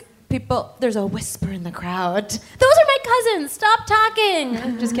ask people, there's a whisper in the crowd. Those are my cousins. Stop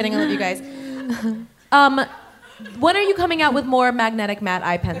talking. Just kidding. I love you guys. When are you coming out with more magnetic matte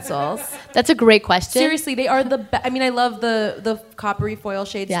eye pencils? That's a great question. Seriously, they are the best. I mean, I love the coppery foil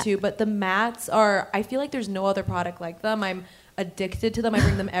shades Yeah. too, but the mattes are, I feel like there's no other product like them. I'm addicted to them. I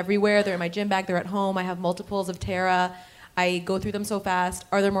bring them everywhere. They're in my gym bag. They're at home. I have multiples of Terra. I go through them so fast.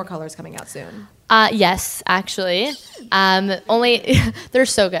 Are there more colors coming out soon? Yes, actually. Only they're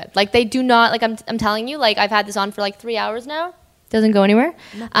so good. Like they do not like I'm telling you, like I've had this on for like 3 hours now. Doesn't go anywhere.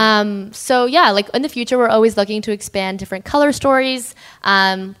 So yeah, like in the future we're always looking to expand different color stories,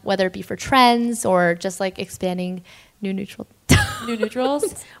 whether it be for trends or just like expanding new neutral New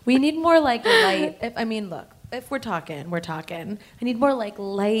neutrals? We need more like light. Look, if we're talking, we're talking. I need more like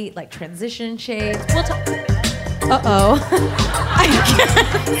light, like transition shades. We'll talk. Uh-oh.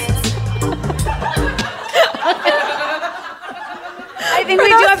 I think we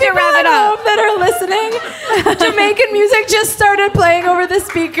do have to wrap it up. That are listening, Jamaican music just started playing over the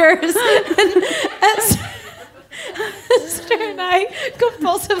speakers. And Esther and I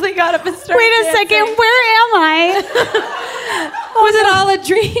compulsively got up and started Wait a dancing. second. Where am I? Was it all a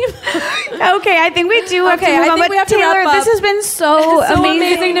dream? Okay, I think we do have to Okay, move I on. think But we have to Taylor, wrap up. this has been so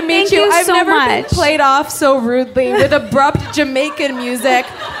amazing to meet Thank you. I've so never much. been played off so rudely with abrupt Jamaican music.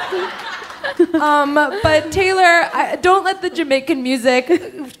 But Taylor, don't let the Jamaican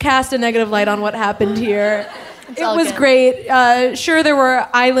music cast a negative light on what happened here. It all was good. great. Sure, there were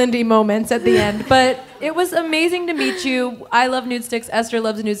islandy moments at the end, but it was amazing to meet you. I love Nude Sticks. Esther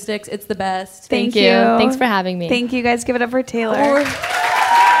loves Nude Sticks. It's the best. Thank you. you. Thanks for having me. Thank you, guys. Give it up for Taylor.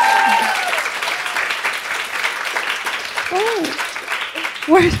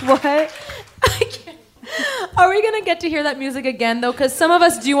 What? Are we gonna get to hear that music again though? Because some of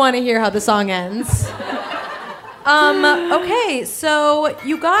us do want to hear how the song ends. Okay, so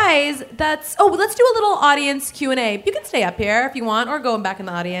you guys, let's do a little audience Q&A. You can stay up here if you want, or go back in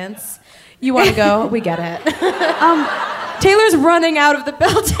the audience. You want to go? We get it. Taylor's running out of the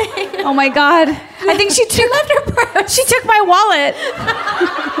building. Oh my God. I think she left her purse. She took my wallet.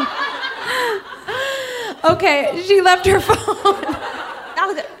 Okay, she left her phone.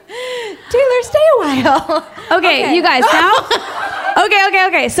 Taylor, stay a while. Okay, you guys now.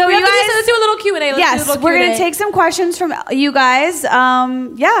 Okay. So you guys. Let's do a little Q&A. Yes, we're gonna take some questions from you guys.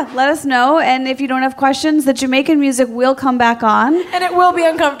 Yeah, let us know. And if you don't have questions, the Jamaican music will come back on. And it will be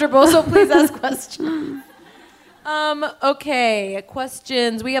uncomfortable, so please ask questions. Okay,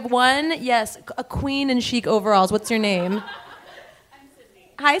 questions. We have one. Yes, a queen in chic overalls. What's your name? I'm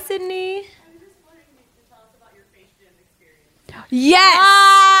Sydney. Hi, Sydney.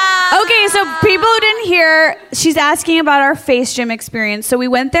 Yes. Okay, so people who didn't hear, she's asking about our face gym experience. So we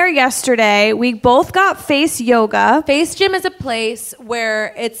went there yesterday. We both got face yoga. Face Gym is a place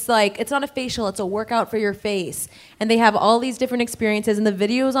where it's like, it's not a facial, it's a workout for your face. And they have all these different experiences, and the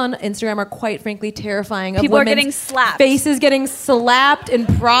videos on Instagram are quite frankly terrifying. Of People are women's getting slapped. Faces getting slapped and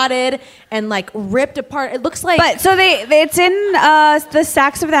prodded and like ripped apart. It looks like... But so it's in the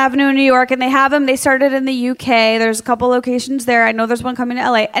Saks Fifth Avenue in New York, and they have them. They started in the UK. There's a couple locations there. I know there's one coming to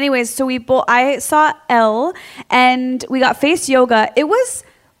LA. Anyways, so I saw Elle, and we got face yoga. It was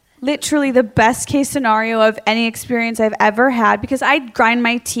literally the best case scenario of any experience I've ever had, because I grind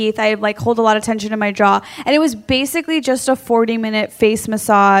my teeth. I like hold a lot of tension in my jaw, and it was basically just a 40-minute face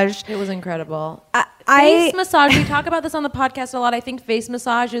massage. It was incredible. Face Massage, we talk about this on the podcast a lot. I think face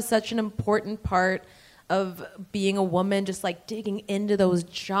massage is such an important part of being a woman, just like digging into those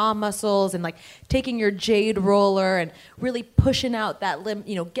jaw muscles and like taking your jade roller and really pushing out that limb,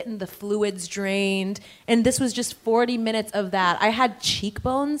 getting the fluids drained. And this was just 40 minutes of that. I had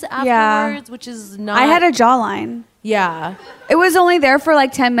cheekbones afterwards, which is not. I had a jawline. Yeah. It was only there for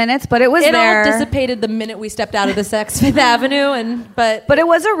like 10 minutes, but it was there. It all dissipated the minute we stepped out of the Saks Fifth Avenue, but it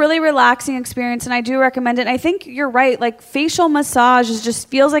was a really relaxing experience, and I do recommend it. And I think you're right. Like facial massage just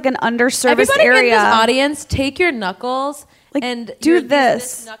feels like an underserviced everybody area. in this audience, take your knuckles and do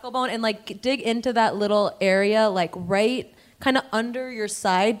this knuckle bone and like dig into that little area, like right kind of under your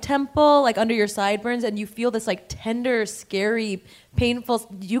side temple, like under your sideburns, and you feel this like tender, scary, painful.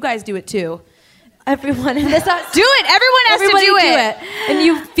 You guys do it too. Everyone in this do it. Everyone has to do it. And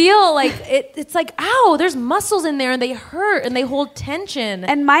you feel like it's like, ow, there's muscles in there and they hurt and they hold tension.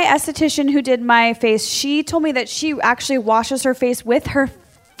 And my esthetician who did my face, she told me that she actually washes her face with her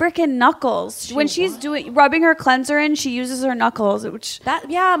freaking knuckles. When she's rubbing her cleanser in, she uses her knuckles, my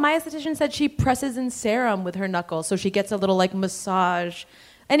esthetician said she presses in serum with her knuckles, so she gets a little like massage.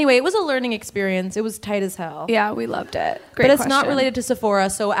 Anyway, it was a learning experience. It was tight as hell. Yeah, we loved it. Great But it's not related to Sephora,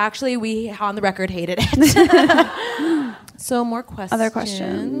 so actually we, on the record, hated it. So more questions. Other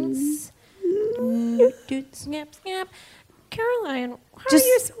questions? Snap, snap. Caroline, why are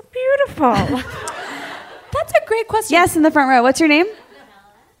you so beautiful? That's a great question. Yes, in the front row. What's your name?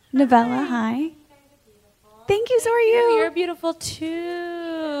 Novella, hi. Thank you, so are you. You're beautiful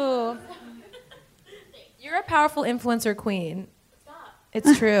too. You're a powerful influencer queen.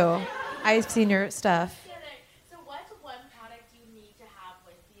 It's true. I've seen your stuff. So what's one product you need to have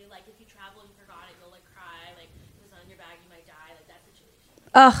with you? Like if you travel and you forgot it, you'll like cry. Like if it's on your bag, you might die. Like that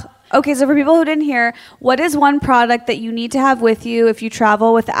situation. Okay, so for people who didn't hear, what is one product that you need to have with you? If you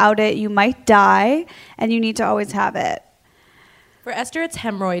travel without it, you might die, and you need to always have it. For Esther, it's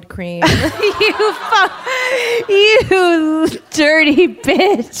hemorrhoid cream. You dirty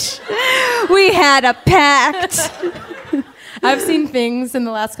bitch. We had a pact. I've seen things in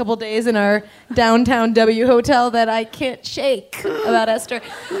the last couple days in our downtown W hotel that I can't shake about Esther.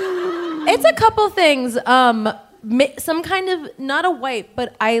 It's a couple things. Some kind of, not a wipe,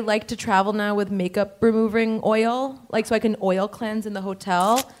 but I like to travel now with makeup removing oil, like so I can oil cleanse in the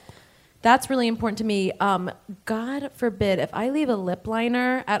hotel. That's really important to me. God forbid, if I leave a lip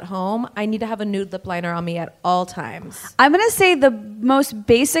liner at home, I need to have a nude lip liner on me at all times. I'm going to say the most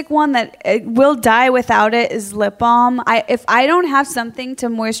basic one that will die without it is lip balm. If I don't have something to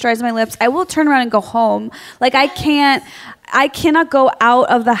moisturize my lips, I will turn around and go home. Like I cannot go out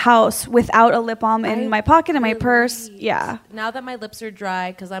of the house without a lip balm in my pocket, in my purse. Yeah. Now that my lips are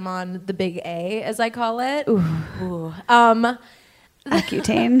dry, because I'm on the big A, as I call it. Ooh.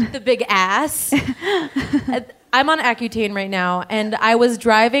 Accutane. The big ass. I'm on Accutane right now, and I was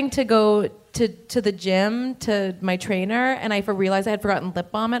driving to go to the gym to my trainer, and I realized I had forgotten lip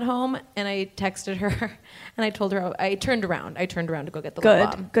balm at home, and I texted her, and I told her I turned around to go get the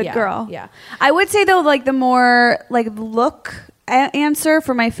lip balm. Good girl. Yeah. I would say though, like the more like look answer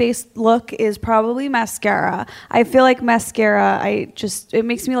for my face look is probably mascara. I feel like mascara, it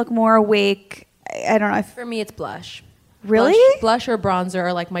makes me look more awake. I don't know. For me, it's blush. Really? Blush or bronzer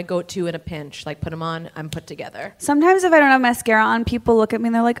are like my go-to in a pinch. Like put them on, I'm put together. Sometimes if I don't have mascara on, people look at me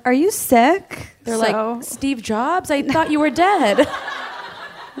and they're like, "Are you sick?" They're like, "Steve Jobs? I thought you were dead."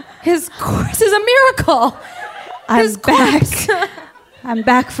 His course is a miracle. I'm back. I'm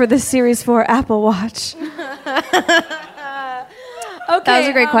back for the Series 4 Apple Watch. Okay, that was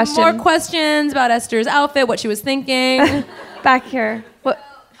a great question. More questions about Esther's outfit, what she was thinking. Back here. What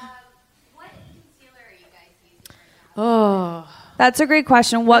concealer are you guys using right Oh, now? That's a great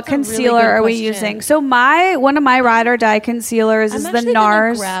question. What That's a really concealer good are we question. using? So one of my ride or die concealers is I'm the actually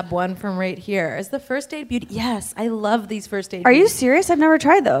gonna NARS. grab one from right here. Is the First Aid Beauty? Yes, I love these First Aid. Are you Beauty. serious? I've never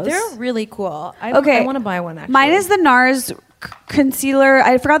tried those. They're really cool. I want to buy one actually. Mine is the NARS concealer.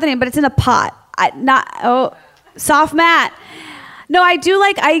 I forgot the name, but it's in a pot. Soft matte. No, I do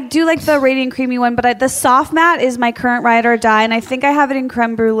like the Radiant Creamy one, but the soft matte is my current ride or die, and I think I have it in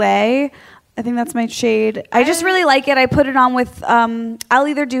creme brulee. I think that's my shade. I just really like it. I put it on with, I'll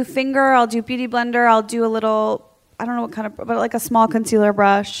either do finger, I'll do beauty blender, I'll do a little, I don't know what kind of, but like a small concealer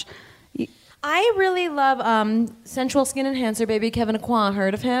brush. I really love Sensual Skin Enhancer, baby. Kevin Aquan,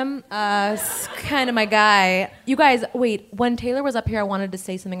 heard of him? It's kind of my guy. You guys, wait, when Taylor was up here, I wanted to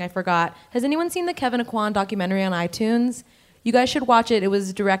say something I forgot. Has anyone seen the Kevin Aquan documentary on iTunes? You guys should watch it. It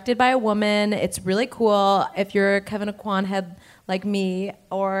was directed by a woman. It's really cool. If you're a Kevin Aquan head like me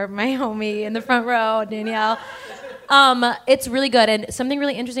or my homie in the front row, Danielle, It's really good, and something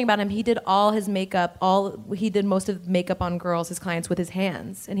really interesting about him. He did all his makeup. He did most of the makeup on girls, his clients, with his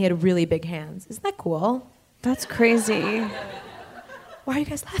hands, and he had really big hands. Isn't that cool? That's crazy. Why are you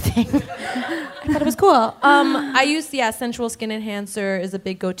guys laughing? I thought it was cool. I use Sensual Skin Enhancer is a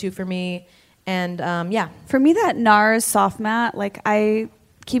big go-to for me, and For me, that NARS soft matte, like I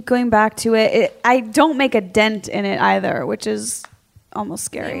keep going back to it. I don't make a dent in it either, which is almost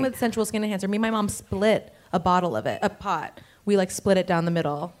scary. Same with Sensual Skin Enhancer. Me and my mom split a bottle of it, a pot. We like split it down the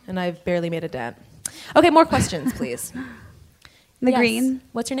middle, and I've barely made a dent. Okay, more questions, please. The Yes. green.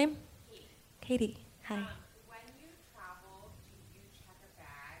 What's your name? Katie. Hi. When you travel, do you check a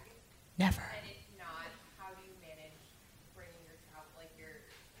bag? Never. And if not, how do you manage bringing your travel, like your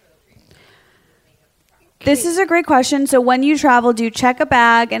toiletries, makeup? This is a great question. So when you travel, do you check a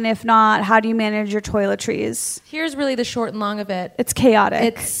bag? And if not, how do you manage your toiletries? Here's really the short and long of it. It's chaotic.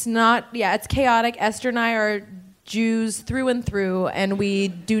 It's not, it's chaotic. Esther and I are Jews through and through, and we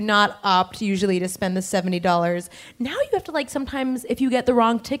do not opt usually to spend the $70. Now you have to, like, sometimes if you get the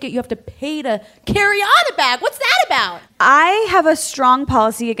wrong ticket, you have to pay to carry on a bag. What's that about? I have a strong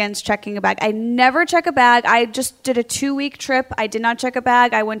policy against checking a bag. I never check a bag. I just did a 2-week trip. I did not check a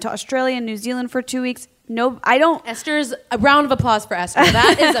bag. I went to Australia and New Zealand for 2 weeks. No, I don't. Esther's, a round of applause for Esther.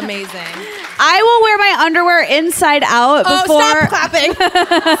 That is amazing. I will wear my underwear inside out before. Stop clapping. Stop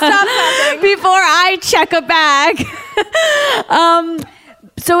clapping. Before I check a bag.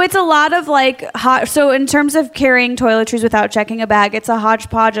 So it's a lot of like so in terms of carrying toiletries without checking a bag, it's a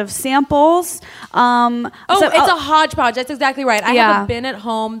hodgepodge of samples. It's a hodgepodge. That's exactly right. I have a bin at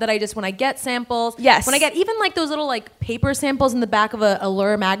home that I just, when I get samples, Yes. when I get even like those little like paper samples in the back of a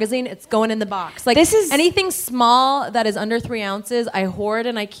Allure magazine, it's going in the box. Like This is- anything small that is under 3 ounces, I hoard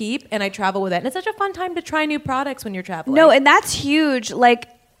and I keep and I travel with it. And it's such a fun time to try new products when you're traveling. No, and that's huge. Like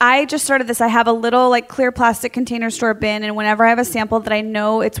I just started this. I have a little like clear plastic container store bin, and whenever I have a sample that I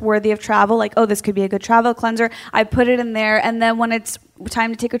know it's worthy of travel, like, oh, this could be a good travel cleanser, I put it in there. And then when it's time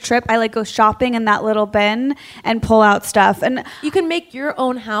to take a trip, I like go shopping in that little bin and pull out stuff. And you can make your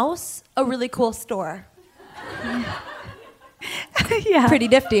own house a really cool store. yeah, Pretty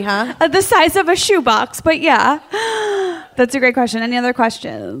nifty, huh? the size of a shoebox, but yeah. That's a great question. Any other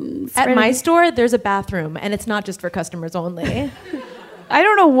questions? At my store, there's a bathroom, and it's not just for customers only. I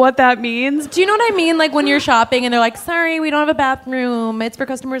don't know what that means. Do you know what I mean? Like when you're shopping and they're like, sorry, we don't have a bathroom. It's for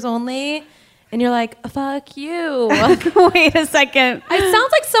customers only. And you're like, fuck you. Wait a second. It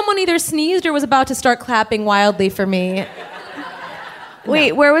sounds like someone either sneezed or was about to start clapping wildly for me.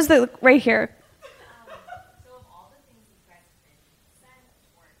 Wait, where was the... Right here. So of all the things you guys have been sent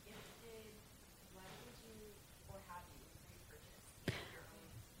or gifted, what would you or have you repurchased with your own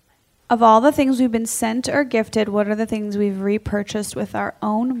money? Of all the things we've been sent or gifted, what are the things we've repurchased with our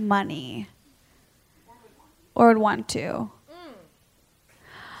own money? Or would want to?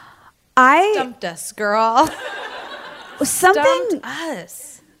 Stumped us, girl. Something Stumped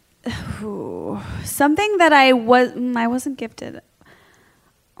us. something that I wasn't gifted.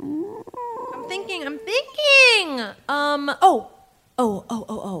 I'm thinking.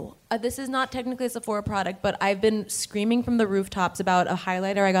 This is not technically a Sephora product, but I've been screaming from the rooftops about a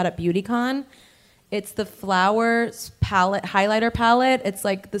highlighter I got at BeautyCon. It's the Flowers highlighter palette. It's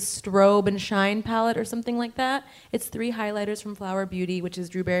like the Strobe and Shine palette or something like that. It's 3 highlighters from Flower Beauty, which is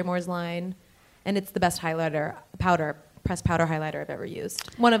Drew Barrymore's line, and it's the best pressed powder highlighter I've ever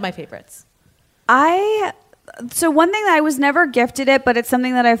used. One of my favorites. So one thing that I was never gifted it, but it's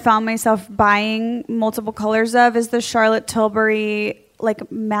something that I found myself buying multiple colors of, is the Charlotte Tilbury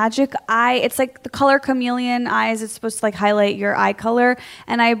like Magic Eye. It's like the color Chameleon Eyes. It's supposed to like highlight your eye color.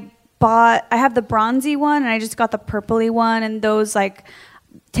 And I have the bronzy one, and I just got the purpley one, and those like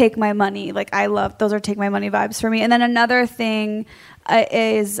take my money. Like I love, those are take my money vibes for me. And then another thing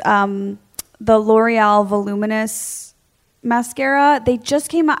is the L'Oreal Voluminous mascara. They just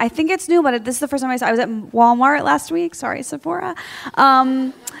came out. I think it's new, but this is the first time I saw it. I was at Walmart last week. Sorry, Sephora.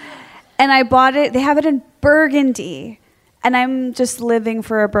 And I bought it. They have it in burgundy. And I'm just living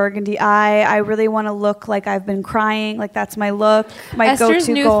for a burgundy eye. I really want to look like I've been crying. Like that's my look. My Esther's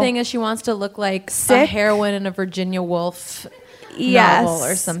go-to new goal. thing is she wants to look like a Sick? heroine in a Virginia Woolf Yes. novel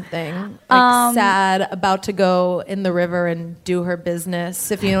or something. Like sad, about to go in the river and do her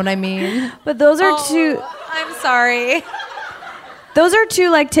business, if you know what I mean. But those are two. I'm sorry. Those are two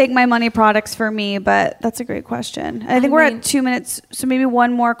like take my money products for me. But that's a great question. I think we're at 2 minutes, so maybe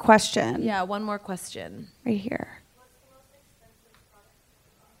one more question. Yeah, one more question. Right here.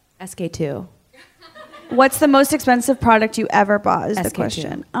 SK2. What's the most expensive product you ever bought? Is the SK2.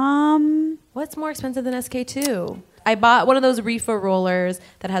 question. What's more expensive than SK2? I bought one of those Reefa rollers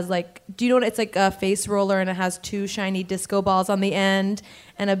that has like, do you know what? It's like a face roller and it has 2 shiny disco balls on the end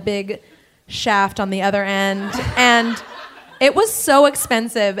and a big shaft on the other end. And it was so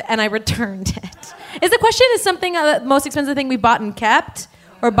expensive and I returned it. Is the question, is something the most expensive thing we bought and kept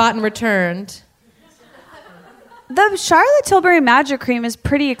or bought and returned? The Charlotte Tilbury Magic Cream is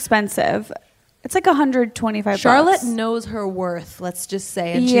pretty expensive. It's like $125. Charlotte knows her worth, let's just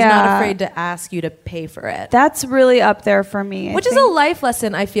say, and she's not afraid to ask you to pay for it. That's really up there for me. Which is a life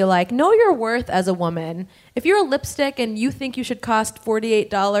lesson, I feel like. Know your worth as a woman. If you're a lipstick and you think you should cost $48,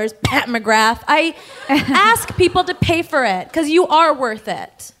 Pat McGrath, I ask people to pay for it because you are worth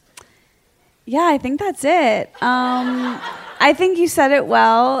it. Yeah, I think that's it. I think you said it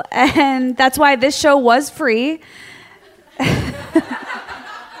well, and that's why this show was free.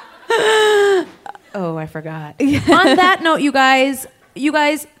 Oh, I forgot. On that note, you guys,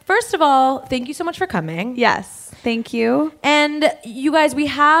 first of all, thank you so much for coming. Yes, thank you. And you guys,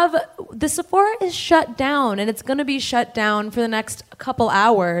 the Sephora is shut down, and it's going to be shut down for the next couple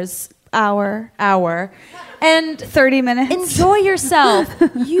hours. Hour. And 30 minutes. Enjoy yourself.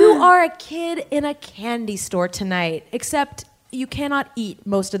 You are a kid in a candy store tonight, except you cannot eat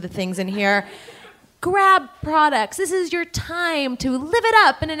most of the things in here. Grab products. This is your time to live it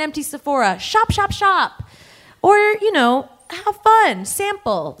up in an empty Sephora. Shop, shop, shop. Or, have fun.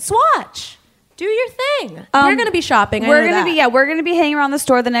 Sample. Swatch. Do your thing. We're going to be shopping. We're going to be hanging around the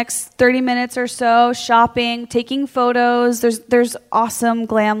store the next 30 minutes or so, shopping, taking photos. There's awesome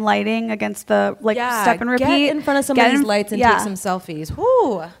glam lighting against the step and repeat. Get in front of some of these lights and take some selfies.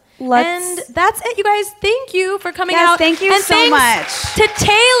 Whoo. And that's it, you guys. Thank you for coming out. Thank you and so much. To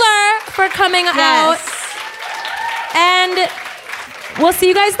Taylor for coming out. And we'll see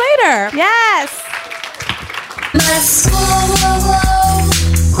you guys later. Yes. Let's glow, glow,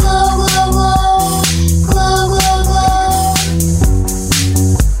 glow, glow, glow, glow, glow, glow.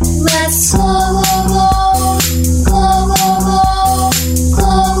 Let's glow.